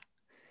line.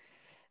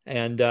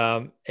 And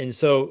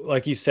so,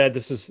 like you said,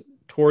 this is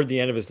toward the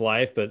end of his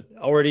life, but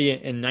already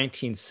in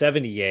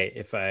 1978,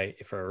 if I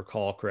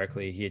recall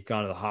correctly, he had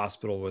gone to the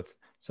hospital with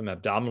some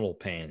abdominal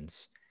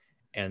pains,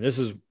 and this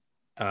is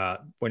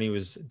when he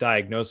was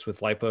diagnosed with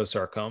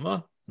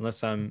liposarcoma,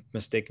 unless I'm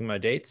mistaking my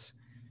dates.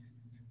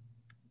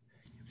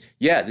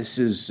 Yeah, this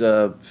is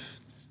the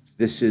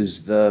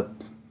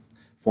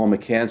form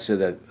of cancer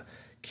that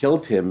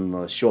killed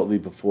him shortly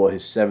before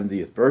his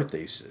 70th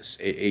birthday,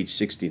 age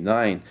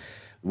 69,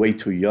 way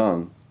too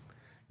young,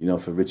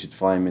 for Richard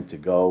Feynman to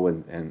go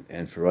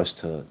and for us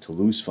to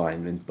lose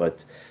Feynman.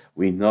 But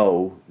we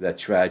know that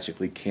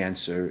tragically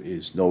cancer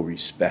is no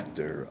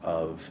respecter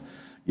of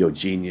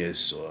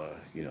genius or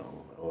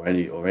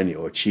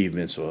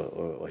achievements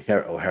or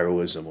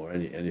heroism or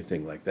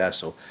anything like that.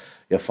 So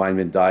yeah,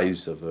 Feynman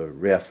dies of a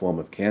rare form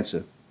of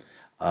cancer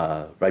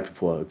a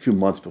few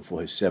months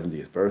before his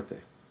 70th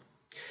birthday.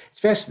 It's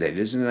fascinating,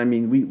 isn't it? I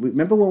mean, we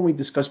remember when we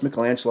discussed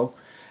Michelangelo,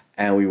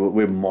 and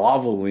we're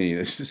marveling.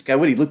 This guy,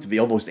 what, he looked to be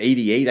almost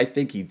 88, I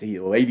think,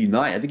 or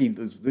 89. I think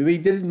he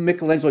didn't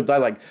Michelangelo die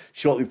like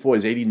shortly before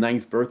his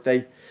 89th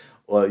birthday,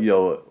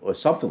 or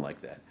something like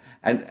that.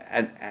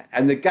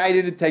 And the guy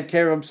didn't take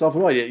care of himself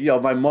at all.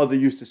 My mother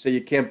used to say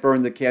you can't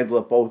burn the candle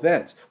at both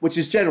ends, which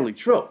is generally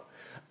true,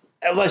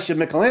 unless you're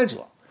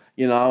Michelangelo.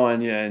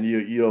 And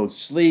you don't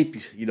sleep,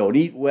 you don't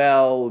eat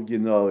well,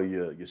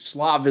 you're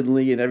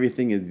slovenly and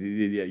everything, and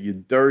you're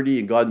dirty,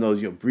 and God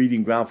knows you're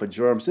breeding ground for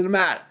germs. Doesn't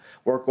matter.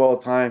 Work all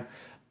the time,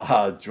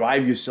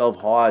 drive yourself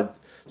hard.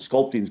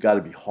 Sculpting's got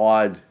to be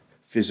hard,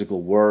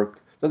 physical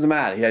work. Doesn't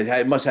matter.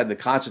 He must have the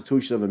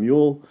constitution of a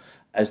mule,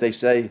 as they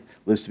say.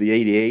 Lives to be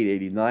 88,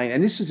 89.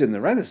 And this is in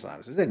the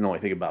Renaissance. They didn't know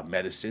anything about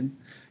medicine,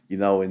 in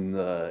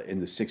the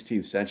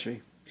 16th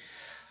century.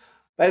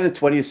 By the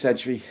 20th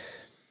century,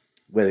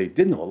 where they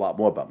did know a lot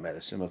more about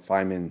medicine, but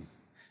Feynman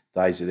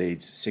dies at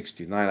age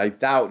 69. I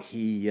doubt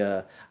he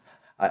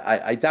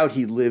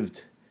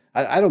lived.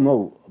 I don't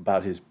know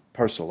about his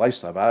personal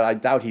lifestyle, but I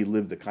doubt he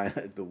lived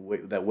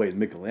that way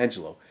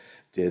Michelangelo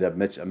did. I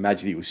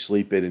imagine he was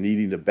sleeping and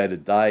eating a better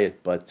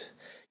diet. But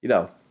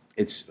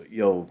it's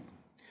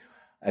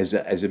as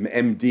an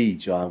MD,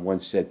 John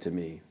once said to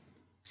me,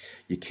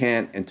 you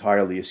can't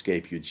entirely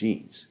escape your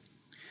genes.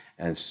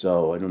 And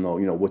so I don't know,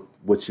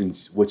 what's in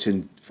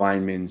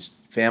Feynman's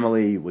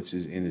family, what's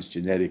in his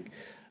genetic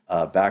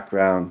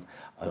background.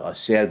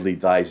 Sadly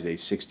dies at age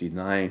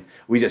 69.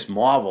 We just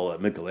marvel at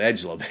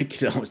Michelangelo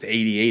making almost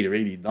 88 or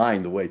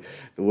 89 the way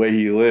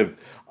he lived.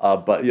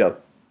 But you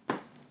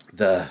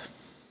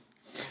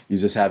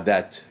just have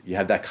that. You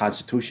have that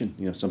constitution.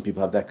 Some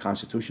people have that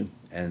constitution,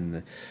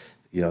 and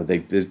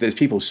there's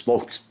people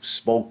who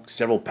smoke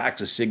several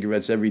packs of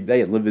cigarettes every day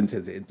and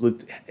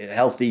live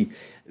healthy.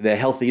 They're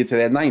healthy into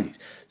their 90s.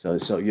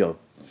 So you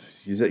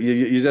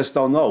just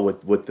don't know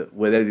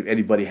what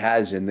anybody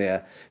has in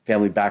their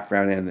family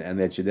background and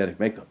their genetic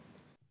makeup.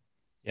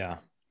 Yeah,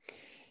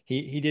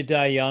 he did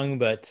die young,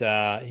 but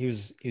he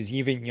was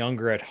even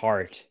younger at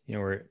heart.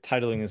 We're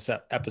titling this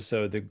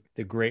episode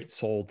 "The Great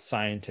Souled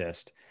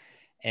Scientist,"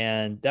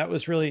 and that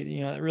was really,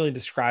 it really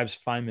describes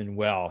Feynman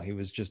well. He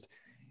was just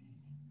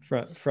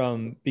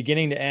from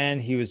beginning to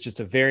end, he was just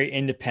a very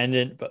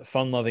independent but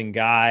fun-loving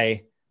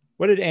guy.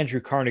 What did Andrew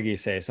Carnegie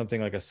say?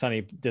 Something like a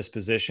sunny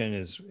disposition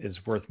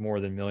is worth more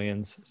than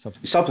millions.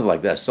 Something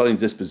like that. Sunny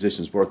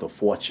disposition is worth a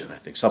fortune, I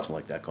think. Something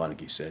like that,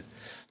 Carnegie said.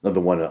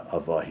 Another one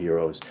of our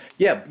heroes.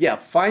 Yeah.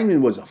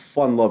 Feynman was a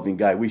fun-loving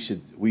guy. We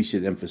should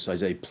emphasize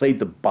that. He played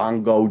the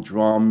bongo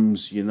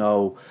drums, he'd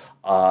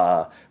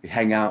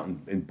hang out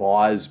in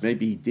bars.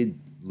 Maybe he did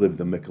live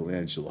the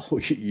Michelangelo,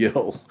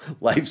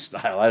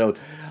 lifestyle.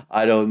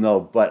 I don't know.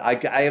 But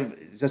I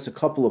have just a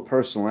couple of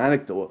personal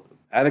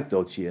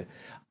anecdotes here.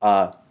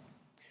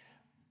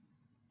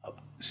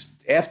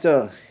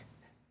 After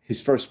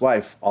his first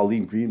wife,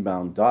 Arline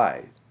Greenbaum,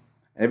 died,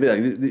 and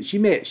everything, she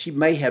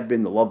may have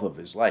been the love of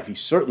his life. He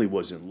certainly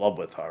was in love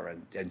with her,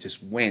 and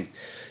just went,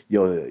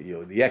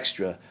 the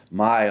extra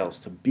miles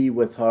to be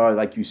with her.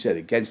 Like you said,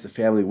 against the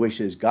family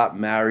wishes, got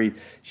married.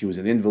 She was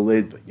an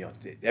invalid, but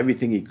did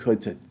everything he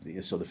could to,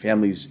 so the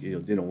families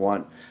didn't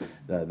want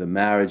the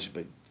marriage,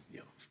 but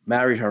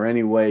married her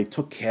anyway.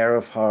 Took care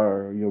of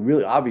her.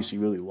 Really, obviously,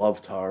 really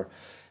loved her.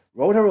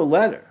 Wrote her a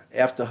letter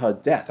after her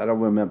death. I don't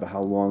remember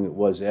how long it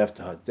was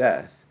after her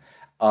death.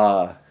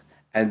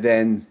 and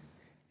then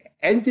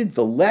ended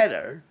the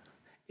letter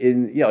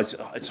in, it's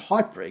a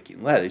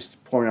heartbreaking letter. He's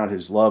pouring out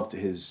his love to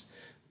his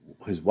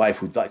wife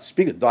who died.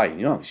 Speaking of dying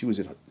young, she was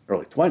in her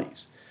early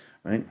 20s,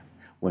 right,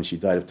 when she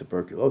died of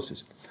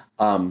tuberculosis.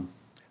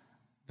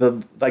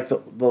 The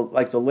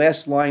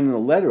last line in the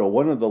letter, or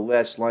one of the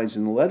last lines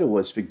in the letter,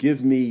 was,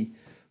 "Forgive me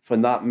for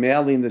not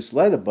mailing this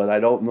letter, but I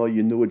don't know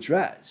your new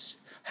address."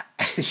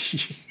 And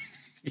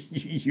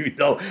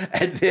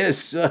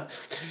there's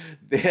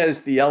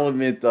the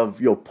element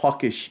of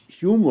puckish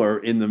humor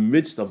in the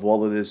midst of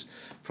all of this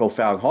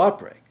profound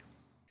heartbreak.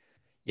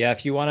 Yeah,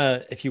 if you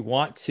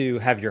want to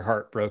have your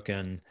heart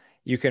broken,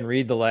 you can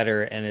read the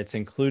letter, and it's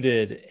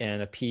included in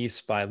a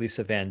piece by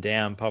Lisa Van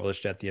Dam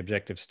published at the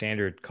Objective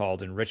Standard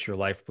called "Enrich Your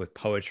Life with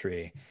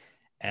Poetry,"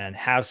 and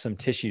have some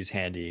tissues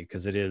handy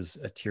because it is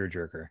a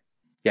tearjerker.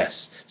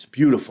 Yes, it's a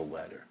beautiful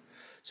letter.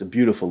 It's a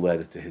beautiful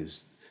letter to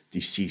his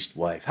deceased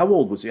wife. How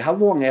old was he? How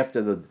long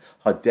after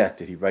her death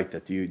did he write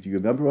that? Do you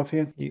remember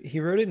offhand? He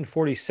wrote it in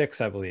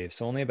 46, I believe,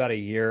 so only about a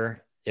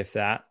year, if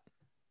that.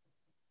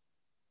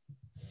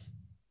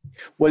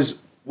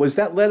 Was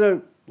that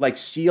letter like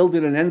sealed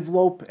in an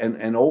envelope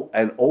and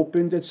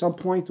opened at some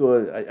point?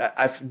 Or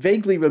I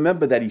vaguely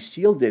remember that he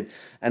sealed it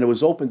and it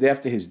was opened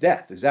after his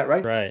death. Is that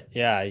right? Right.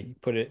 Yeah, he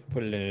put it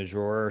in a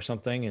drawer or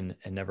something and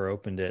never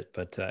opened it,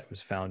 but it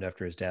was found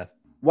after his death.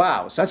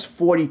 Wow. So that's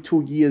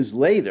 42 years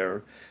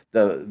later.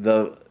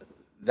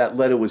 That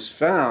letter was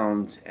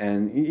found,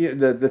 and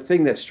the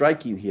thing that's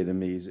striking here to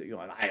me is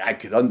I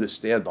could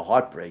understand the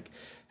heartbreak,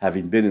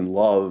 having been in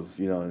love,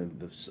 and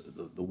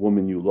the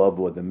woman you love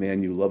or the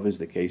man you love, as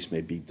the case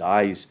may be,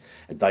 dies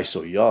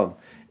so young.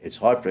 It's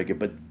heartbreaking,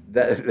 but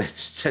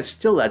that's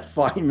still that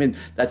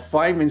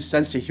Feynman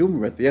sense of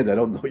humor at the end. I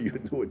don't know your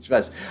new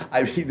address.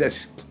 I mean,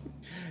 it's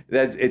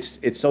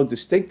so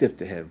distinctive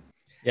to him.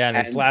 Yeah, and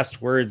his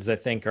last words, I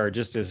think, are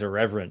just as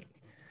irreverent.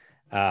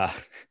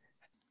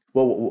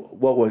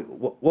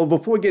 Well,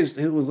 before we get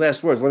to his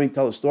last words, let me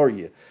tell a story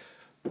here.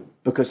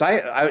 Because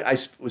I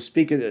was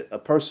speaking a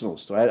personal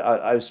story.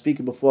 I was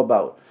speaking before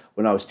about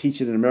when I was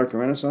teaching in American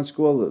Renaissance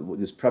School,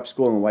 this prep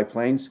school in White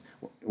Plains,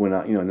 when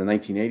in the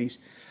 1980s,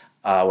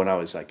 when I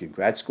was like in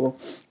grad school.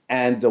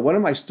 And one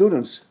of my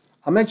students,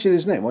 I'll mention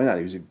his name, why not?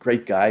 He was a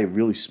great guy, a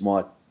really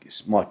smart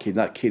kid,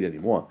 not kid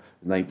anymore.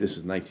 This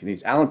was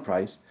 1980s. Alan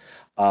Price,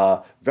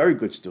 very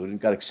good student,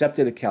 got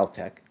accepted at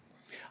Caltech.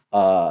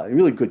 A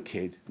really good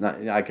kid.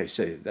 Not, like I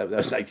say, that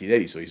was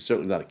 1980, so he's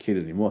certainly not a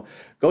kid anymore.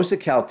 Goes to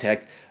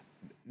Caltech,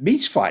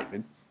 meets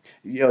Feynman,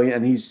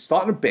 and he's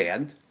starting a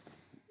band.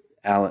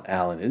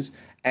 Alan is,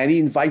 and he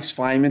invites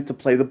Feynman to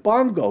play the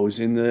bongos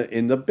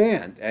in the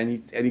band.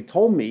 And he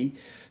told me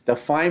that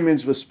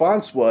Feynman's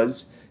response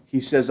was, he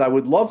says, "I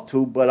would love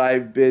to, but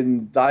I've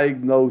been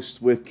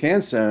diagnosed with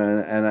cancer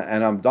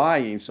and I'm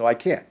dying, so I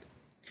can't."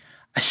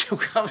 I said,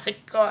 "Oh my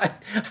God!"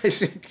 I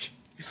said,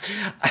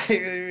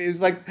 it's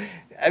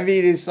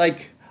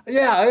like,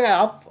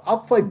 yeah, I'll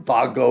play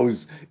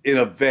bongos in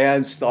a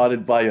band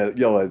started by an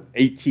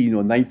 18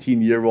 or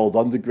 19-year-old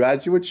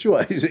undergraduate.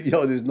 Sure, he's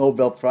this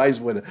Nobel Prize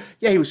winner.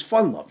 Yeah, he was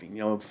fun loving.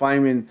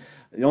 Feynman.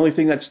 The only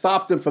thing that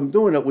stopped him from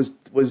doing it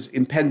was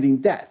impending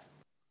death,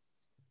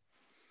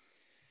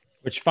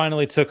 which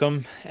finally took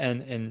him.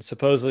 And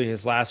supposedly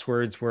his last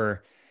words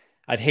were,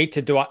 "I'd hate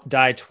to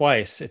die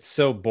twice. It's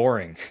so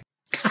boring."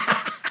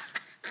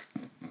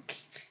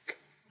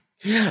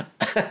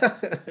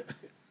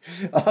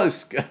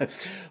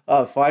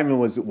 Feynman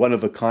was one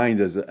of a kind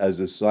as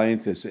a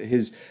scientist.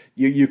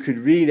 Everybody could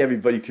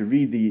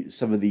read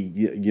some of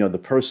the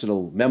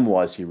personal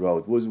memoirs he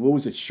wrote. What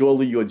was it?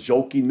 "Surely You're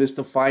Joking,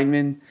 Mr.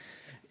 Feynman,"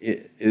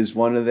 is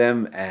one of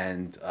them.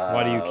 And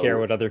why do you care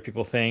what other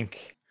people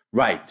think?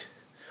 Right.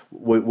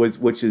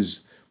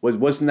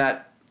 Wasn't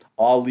that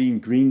Arline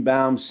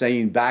Greenbaum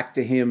saying back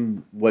to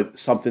him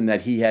something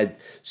that he had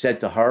said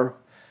to her?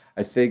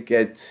 I think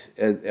at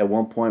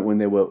one point when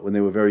they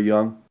were very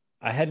young.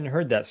 I hadn't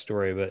heard that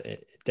story, but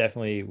it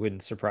definitely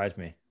wouldn't surprise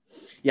me.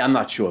 Yeah, I'm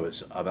not sure.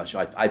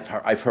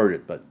 I've heard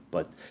it, but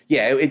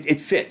yeah,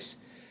 it fits.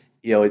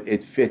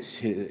 It fits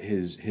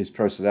his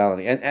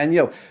personality,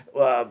 and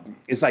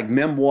it's like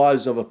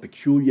Memoirs of a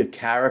Peculiar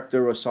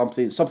Character or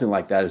something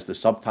like that is the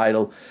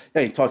subtitle.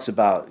 He talks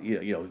about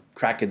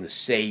cracking the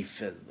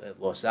safe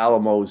at Los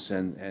Alamos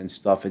and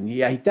stuff, and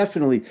yeah,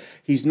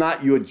 he's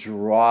not your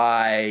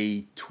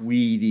dry,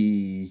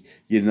 tweedy,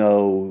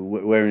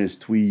 wearing his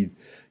tweed,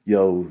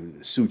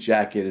 suit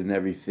jacket and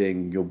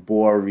everything,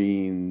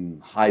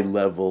 boring, high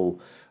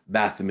level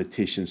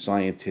mathematician,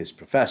 scientist,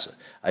 professor.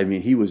 I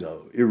mean, he was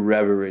a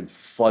irreverent,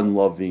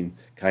 fun-loving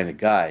kind of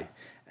guy.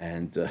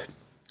 And the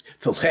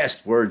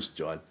last words,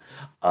 John,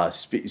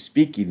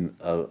 speaking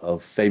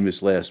of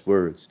famous last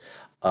words,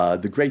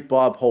 the great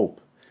Bob Hope,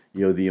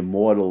 the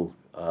immortal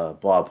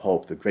Bob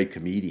Hope, the great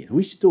comedian.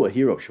 We should do a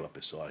hero show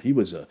episode. He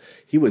was a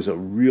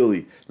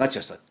really, not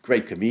just a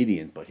great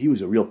comedian, but he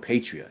was a real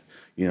patriot.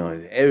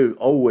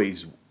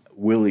 Always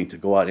willing to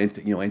go out and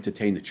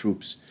entertain the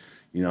troops,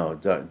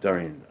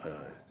 during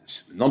a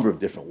number of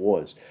different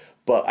wars.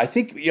 But I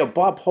think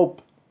Bob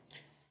Hope,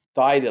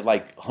 died at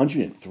like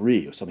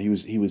 103 or something.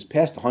 He was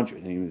past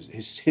 100, and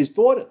his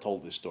daughter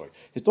told this story.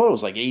 His daughter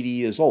was like 80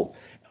 years old,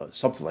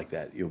 something like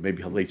that.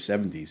 Maybe her late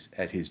 70s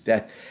at his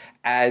death,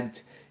 and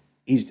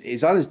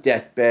he's on his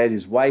deathbed.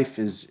 His wife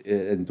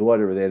and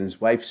daughter are there, and his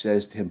wife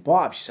says to him,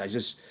 "Bob," she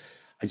says,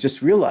 I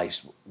just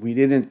realized we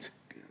didn't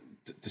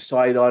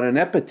decide on an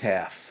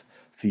epitaph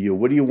for you.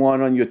 What do you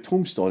want on your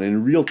tombstone?" And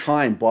in real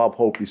time, Bob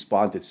Hope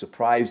responded,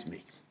 "Surprise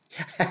me."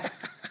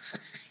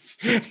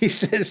 He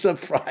says,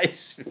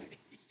 "Surprise me."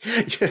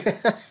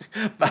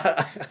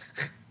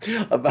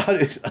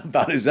 about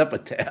his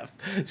epitaph.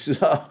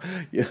 So,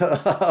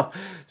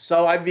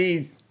 so I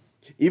mean,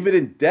 even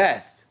in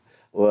death,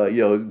 well,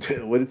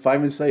 what did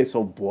Feynman say? It's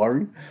so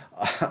boring.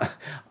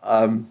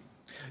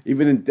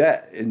 Even in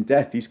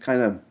death, these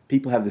kind of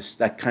people have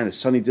that kind of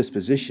sunny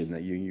disposition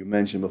that you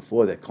mentioned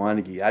before, that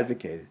Carnegie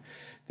advocated.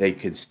 They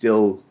can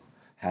still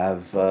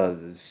have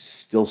they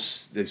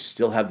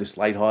still have this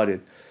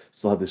lighthearted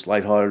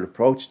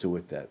approach to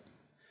it that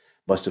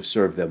must have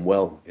served them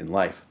well in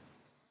life.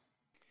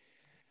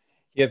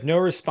 You have no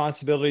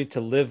responsibility to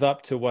live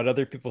up to what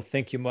other people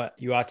think you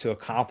ought to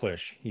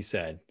accomplish, he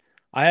said.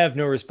 I have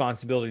no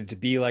responsibility to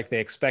be like they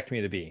expect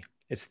me to be.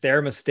 It's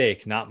their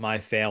mistake, not my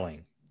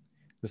failing.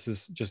 This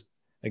is just,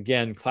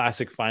 again,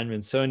 classic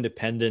Feynman, so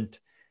independent,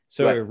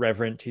 so right.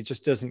 Irreverent. He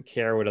just doesn't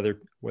care what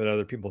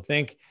other people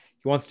think.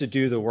 He wants to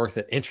do the work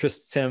that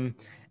interests him,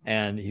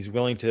 and he's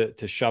willing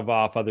to shove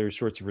off other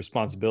sorts of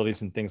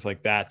responsibilities and things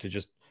like that to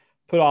just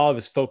put all of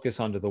his focus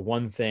onto the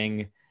one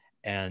thing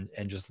and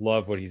just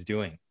love what he's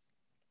doing.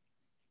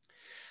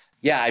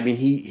 Yeah, I mean,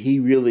 he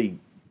really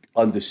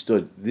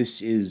understood,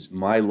 this is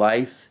my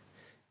life.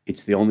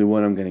 It's the only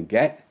one I'm going to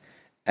get,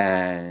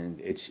 and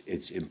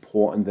it's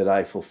important that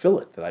I fulfill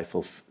it, that I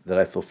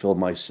fulfill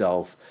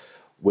myself,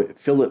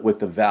 fill it with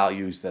the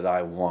values that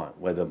I want.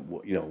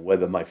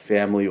 Whether my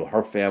family or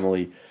her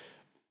family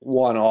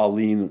want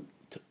Arline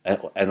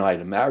and I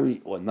to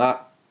marry or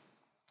not,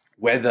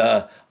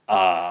 whether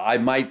I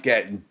might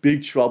get in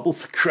big trouble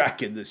for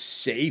cracking the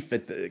safes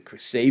at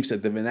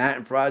the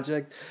Manhattan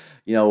Project,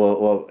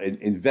 or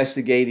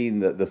investigating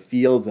the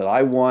field that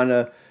I want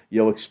to,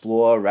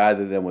 explore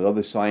rather than what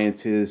other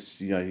scientists,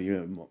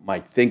 you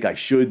might think I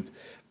should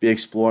be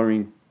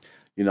exploring.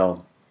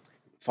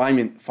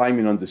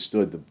 Feynman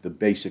understood the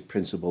basic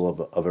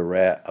principle of a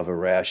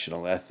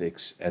rational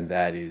ethics, and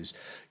that is,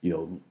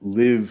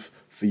 live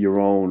for your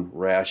own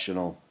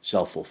rational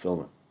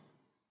self-fulfillment.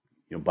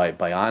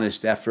 By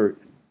honest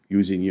effort,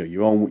 using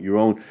your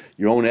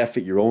own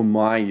effort, your own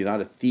mind. You're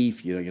not a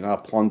thief. You're not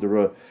a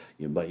plunderer.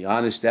 By your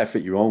honest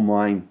effort, your own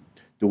mind,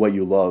 do what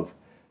you love,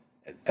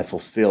 and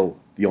fulfill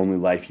the only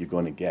life you're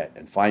going to get.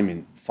 And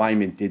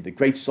Feynman did. The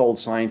great souled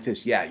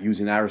scientist,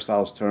 using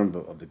Aristotle's term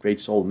of the great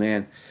souled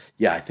man.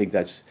 I think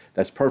that's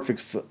perfect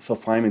for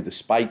Feynman,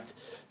 despite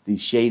the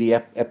shady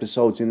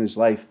episodes in his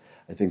life.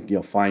 I think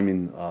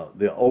Feynman.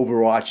 The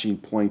overarching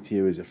point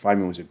here is that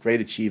Feynman was a great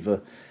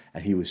achiever,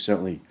 and he was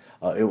certainly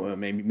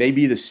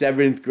maybe the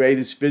seventh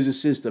greatest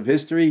physicist of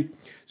history.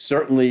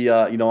 Certainly,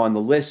 on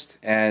the list.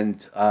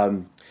 And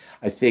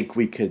I think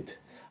we could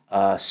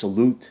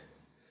salute,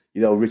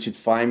 Richard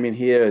Feynman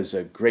here as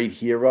a great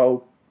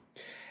hero.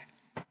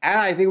 And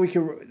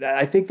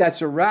I think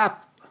that's a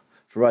wrap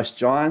for us,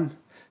 John.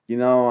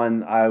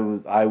 And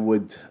I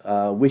would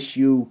wish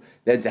you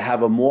then to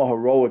have a more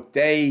heroic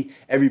day.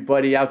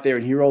 Everybody out there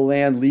in Hero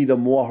Land, lead a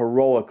more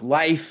heroic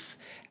life.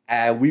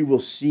 And we will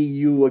see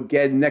you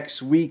again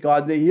next week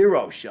on The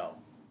Hero Show.